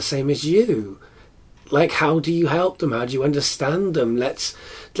person the same as you. Like, how do you help them? How do you understand them? Let's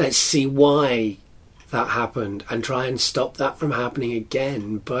see why that happened and try and stop that from happening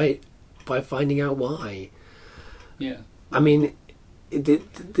again by finding out why. Yeah. I mean, the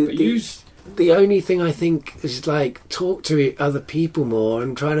only thing I think is, like, talk to other people more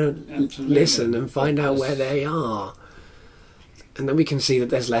and try to listen and find out where they are. And then we can see that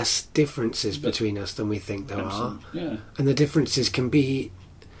there's less differences between us than we think there are. Yeah. And the differences can be,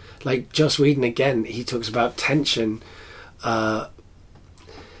 like Joss Whedon again, he talks about tension,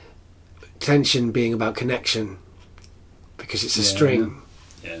 tension being about connection, because it's a string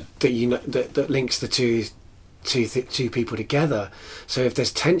that that links the two people together. So if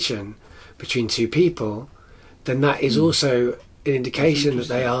there's tension between two people, then that is also an indication that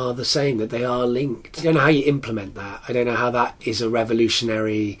they are the same, that they are linked. I don't know how you implement that. I don't know how that is a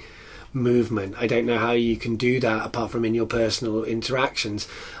revolutionary movement. I don't know how you can do that apart from in your personal interactions.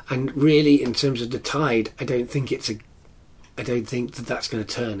 And really, in terms of the tide, I don't think that that's going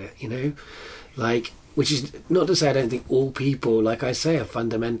to turn it, you know, like, which is not to say I don't think all people, like I say, have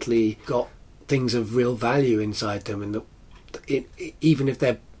fundamentally got things of real value inside them, and that even if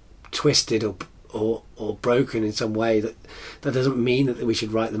they're twisted or broken in some way, that doesn't mean that we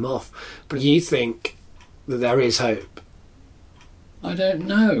should write them off. But you think that there is hope? I don't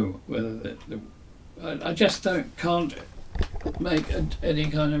know whether I just can't make any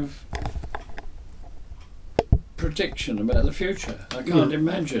kind of prediction about the future. I can't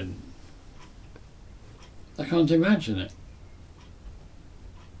imagine. I can't imagine it.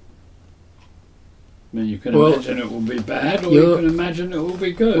 I mean, you can imagine it will be bad, or you can imagine it will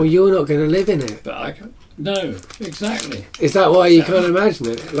be good. Well, you're not going to live in it. But I can. No, exactly. Is that why you can't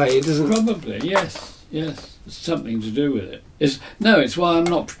imagine it? Like, it doesn't. Probably, yes. It's something to do with it. It's why I'm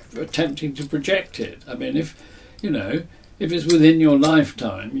not attempting to project it. I mean, if it's within your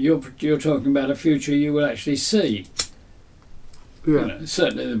lifetime, you're talking about a future you will actually see. Yeah. You know,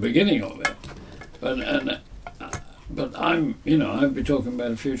 certainly the beginning of it. But I'd be talking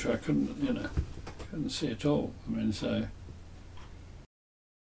about a future I couldn't see at all. I mean, so.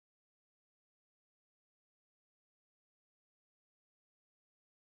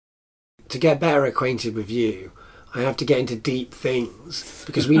 To get better acquainted with you, I have to get into deep things,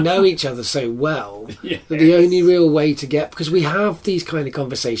 because we know each other so well. Yes. That the only real way to get, because we have these kind of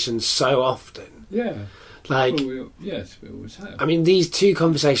conversations so often. Yeah. Like, yes, we always have. I mean, these two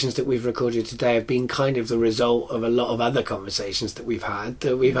conversations that we've recorded today have been kind of the result of a lot of other conversations that we've had.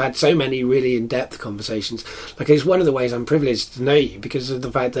 That we've had so many really in-depth conversations. Like, it's one of the ways I'm privileged to know you, because of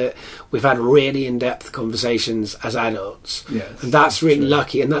the fact that we've had really in-depth conversations as adults. Yes, and that's really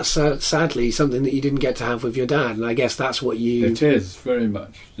lucky, and that's sadly something that you didn't get to have with your dad. And I guess that's what you... It is, very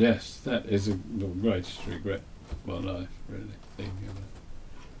much. Yes, that is the greatest regret of my life, really, thinking of it.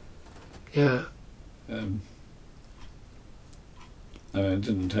 Yeah. I mean, it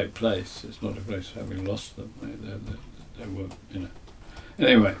didn't take place. It's not a case of having lost them. They were,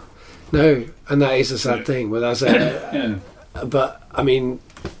 Anyway. No, and that is a sad thing. But that's yeah. But I mean,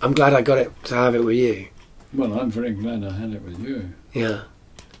 I'm glad I got it to have it with you. Well, I'm very glad I had it with you. Yeah.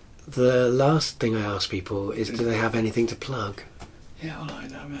 The last thing I ask people is, do they have anything to plug? Yeah, well,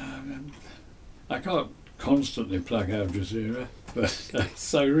 I can't constantly plug Al Jazeera, but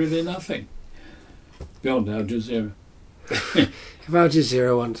so really nothing beyond Al Jazeera. If Al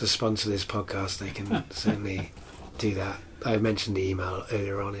Jazeera want to sponsor this podcast, they can certainly do that. I mentioned the email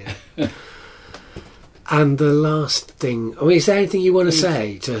earlier on here. And the last thing, I mean, is there anything you want to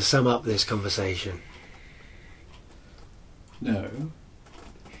say to sum up this conversation? No.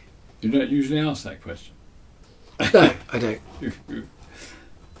 You don't usually ask that question. No, I don't.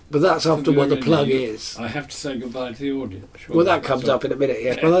 But that's often what the plug is. I have to say goodbye to the audience. Sure, well, that comes up in a minute,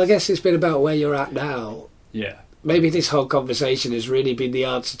 yeah. Well, I guess it's been about where you're at now. Yeah. Maybe this whole conversation has really been the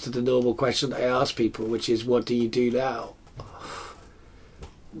answer to the normal question I ask people, which is, what do you do now?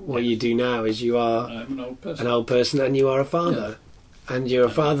 what you do now is you are I'm an old person, and you are a father. And you're a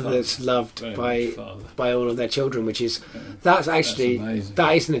father that's loved by all of their children, which is that's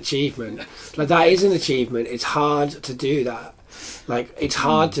that is an achievement. Like, that is an achievement. It's hard to do that. Like, it's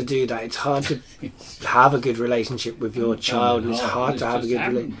hard to do that. It's hard to have a good relationship with your child. And it's hard to have a good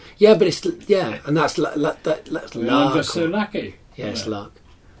relationship. Yeah, but it's and that's luck. I'm just so lucky. Yeah, it's luck.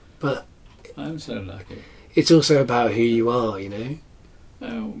 But I'm so lucky. It's also about who you are, you know.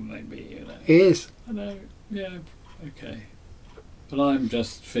 Oh, maybe, you know. It is. I know. Yeah. Okay. But I'm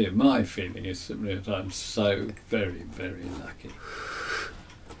just my feeling is simply that I'm so very, very lucky.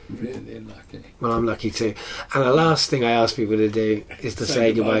 Really lucky. Well, I'm lucky too. And the last thing I ask people to do is to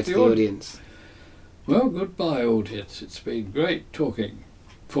say goodbye to the audience. Well, goodbye, audience. It's been great talking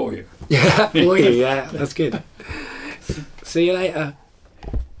for you. Yeah, for you. Yeah, that's good. See you later.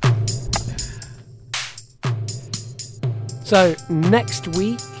 So next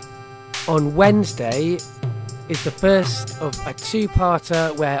week on Wednesday is the first of a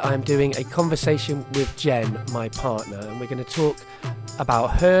two-parter where I'm doing a conversation with Jen, my partner, and we're going to talk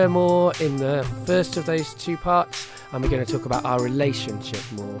about her more in the first of those two parts, and we're going to talk about our relationship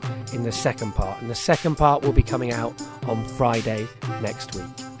more in the second part. And the second part will be coming out on Friday next week.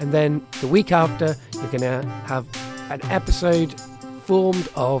 And then the week after, you're going to have an episode formed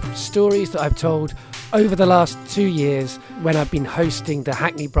of stories that I've told over the last 2 years when I've been hosting the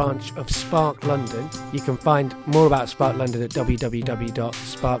Hackney branch of Spark London. You can find more about Spark London at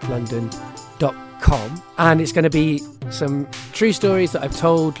www.sparklondon.com, and it's going to be some true stories that I've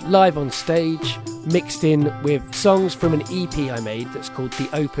told live on stage, mixed in with songs from an EP I made that's called the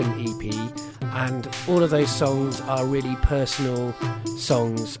Open EP, and all of those songs are really personal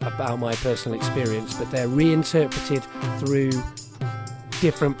songs about my personal experience, but they're reinterpreted through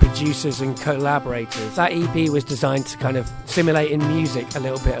different producers and collaborators. That EP was designed to kind of simulate in music a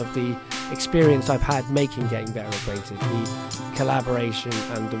little bit of the experience I've had making Getting Better Acquainted, the collaboration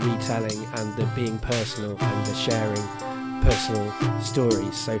and the retelling and the being personal and the sharing personal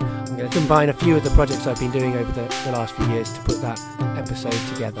stories. So I'm going to combine a few of the projects I've been doing over the last few years to put that episode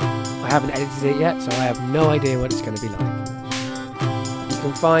together. I haven't edited it yet, so I have no idea what it's going to be like. You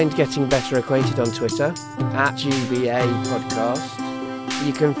can find Getting Better Acquainted on Twitter at GBA Podcast.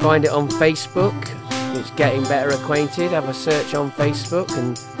 You can find it on Facebook. It's Getting Better Acquainted. Have a search on Facebook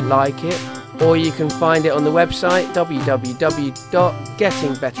and like it. Or you can find it on the website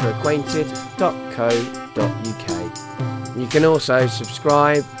www.gettingbetteracquainted.co.uk. You can also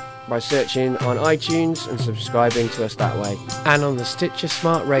subscribe by searching on iTunes and subscribing to us that way. And on the Stitcher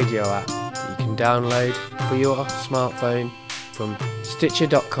Smart Radio app that you can download for your smartphone from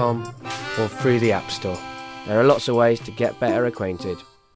Stitcher.com or through the App Store. There are lots of ways to get better acquainted.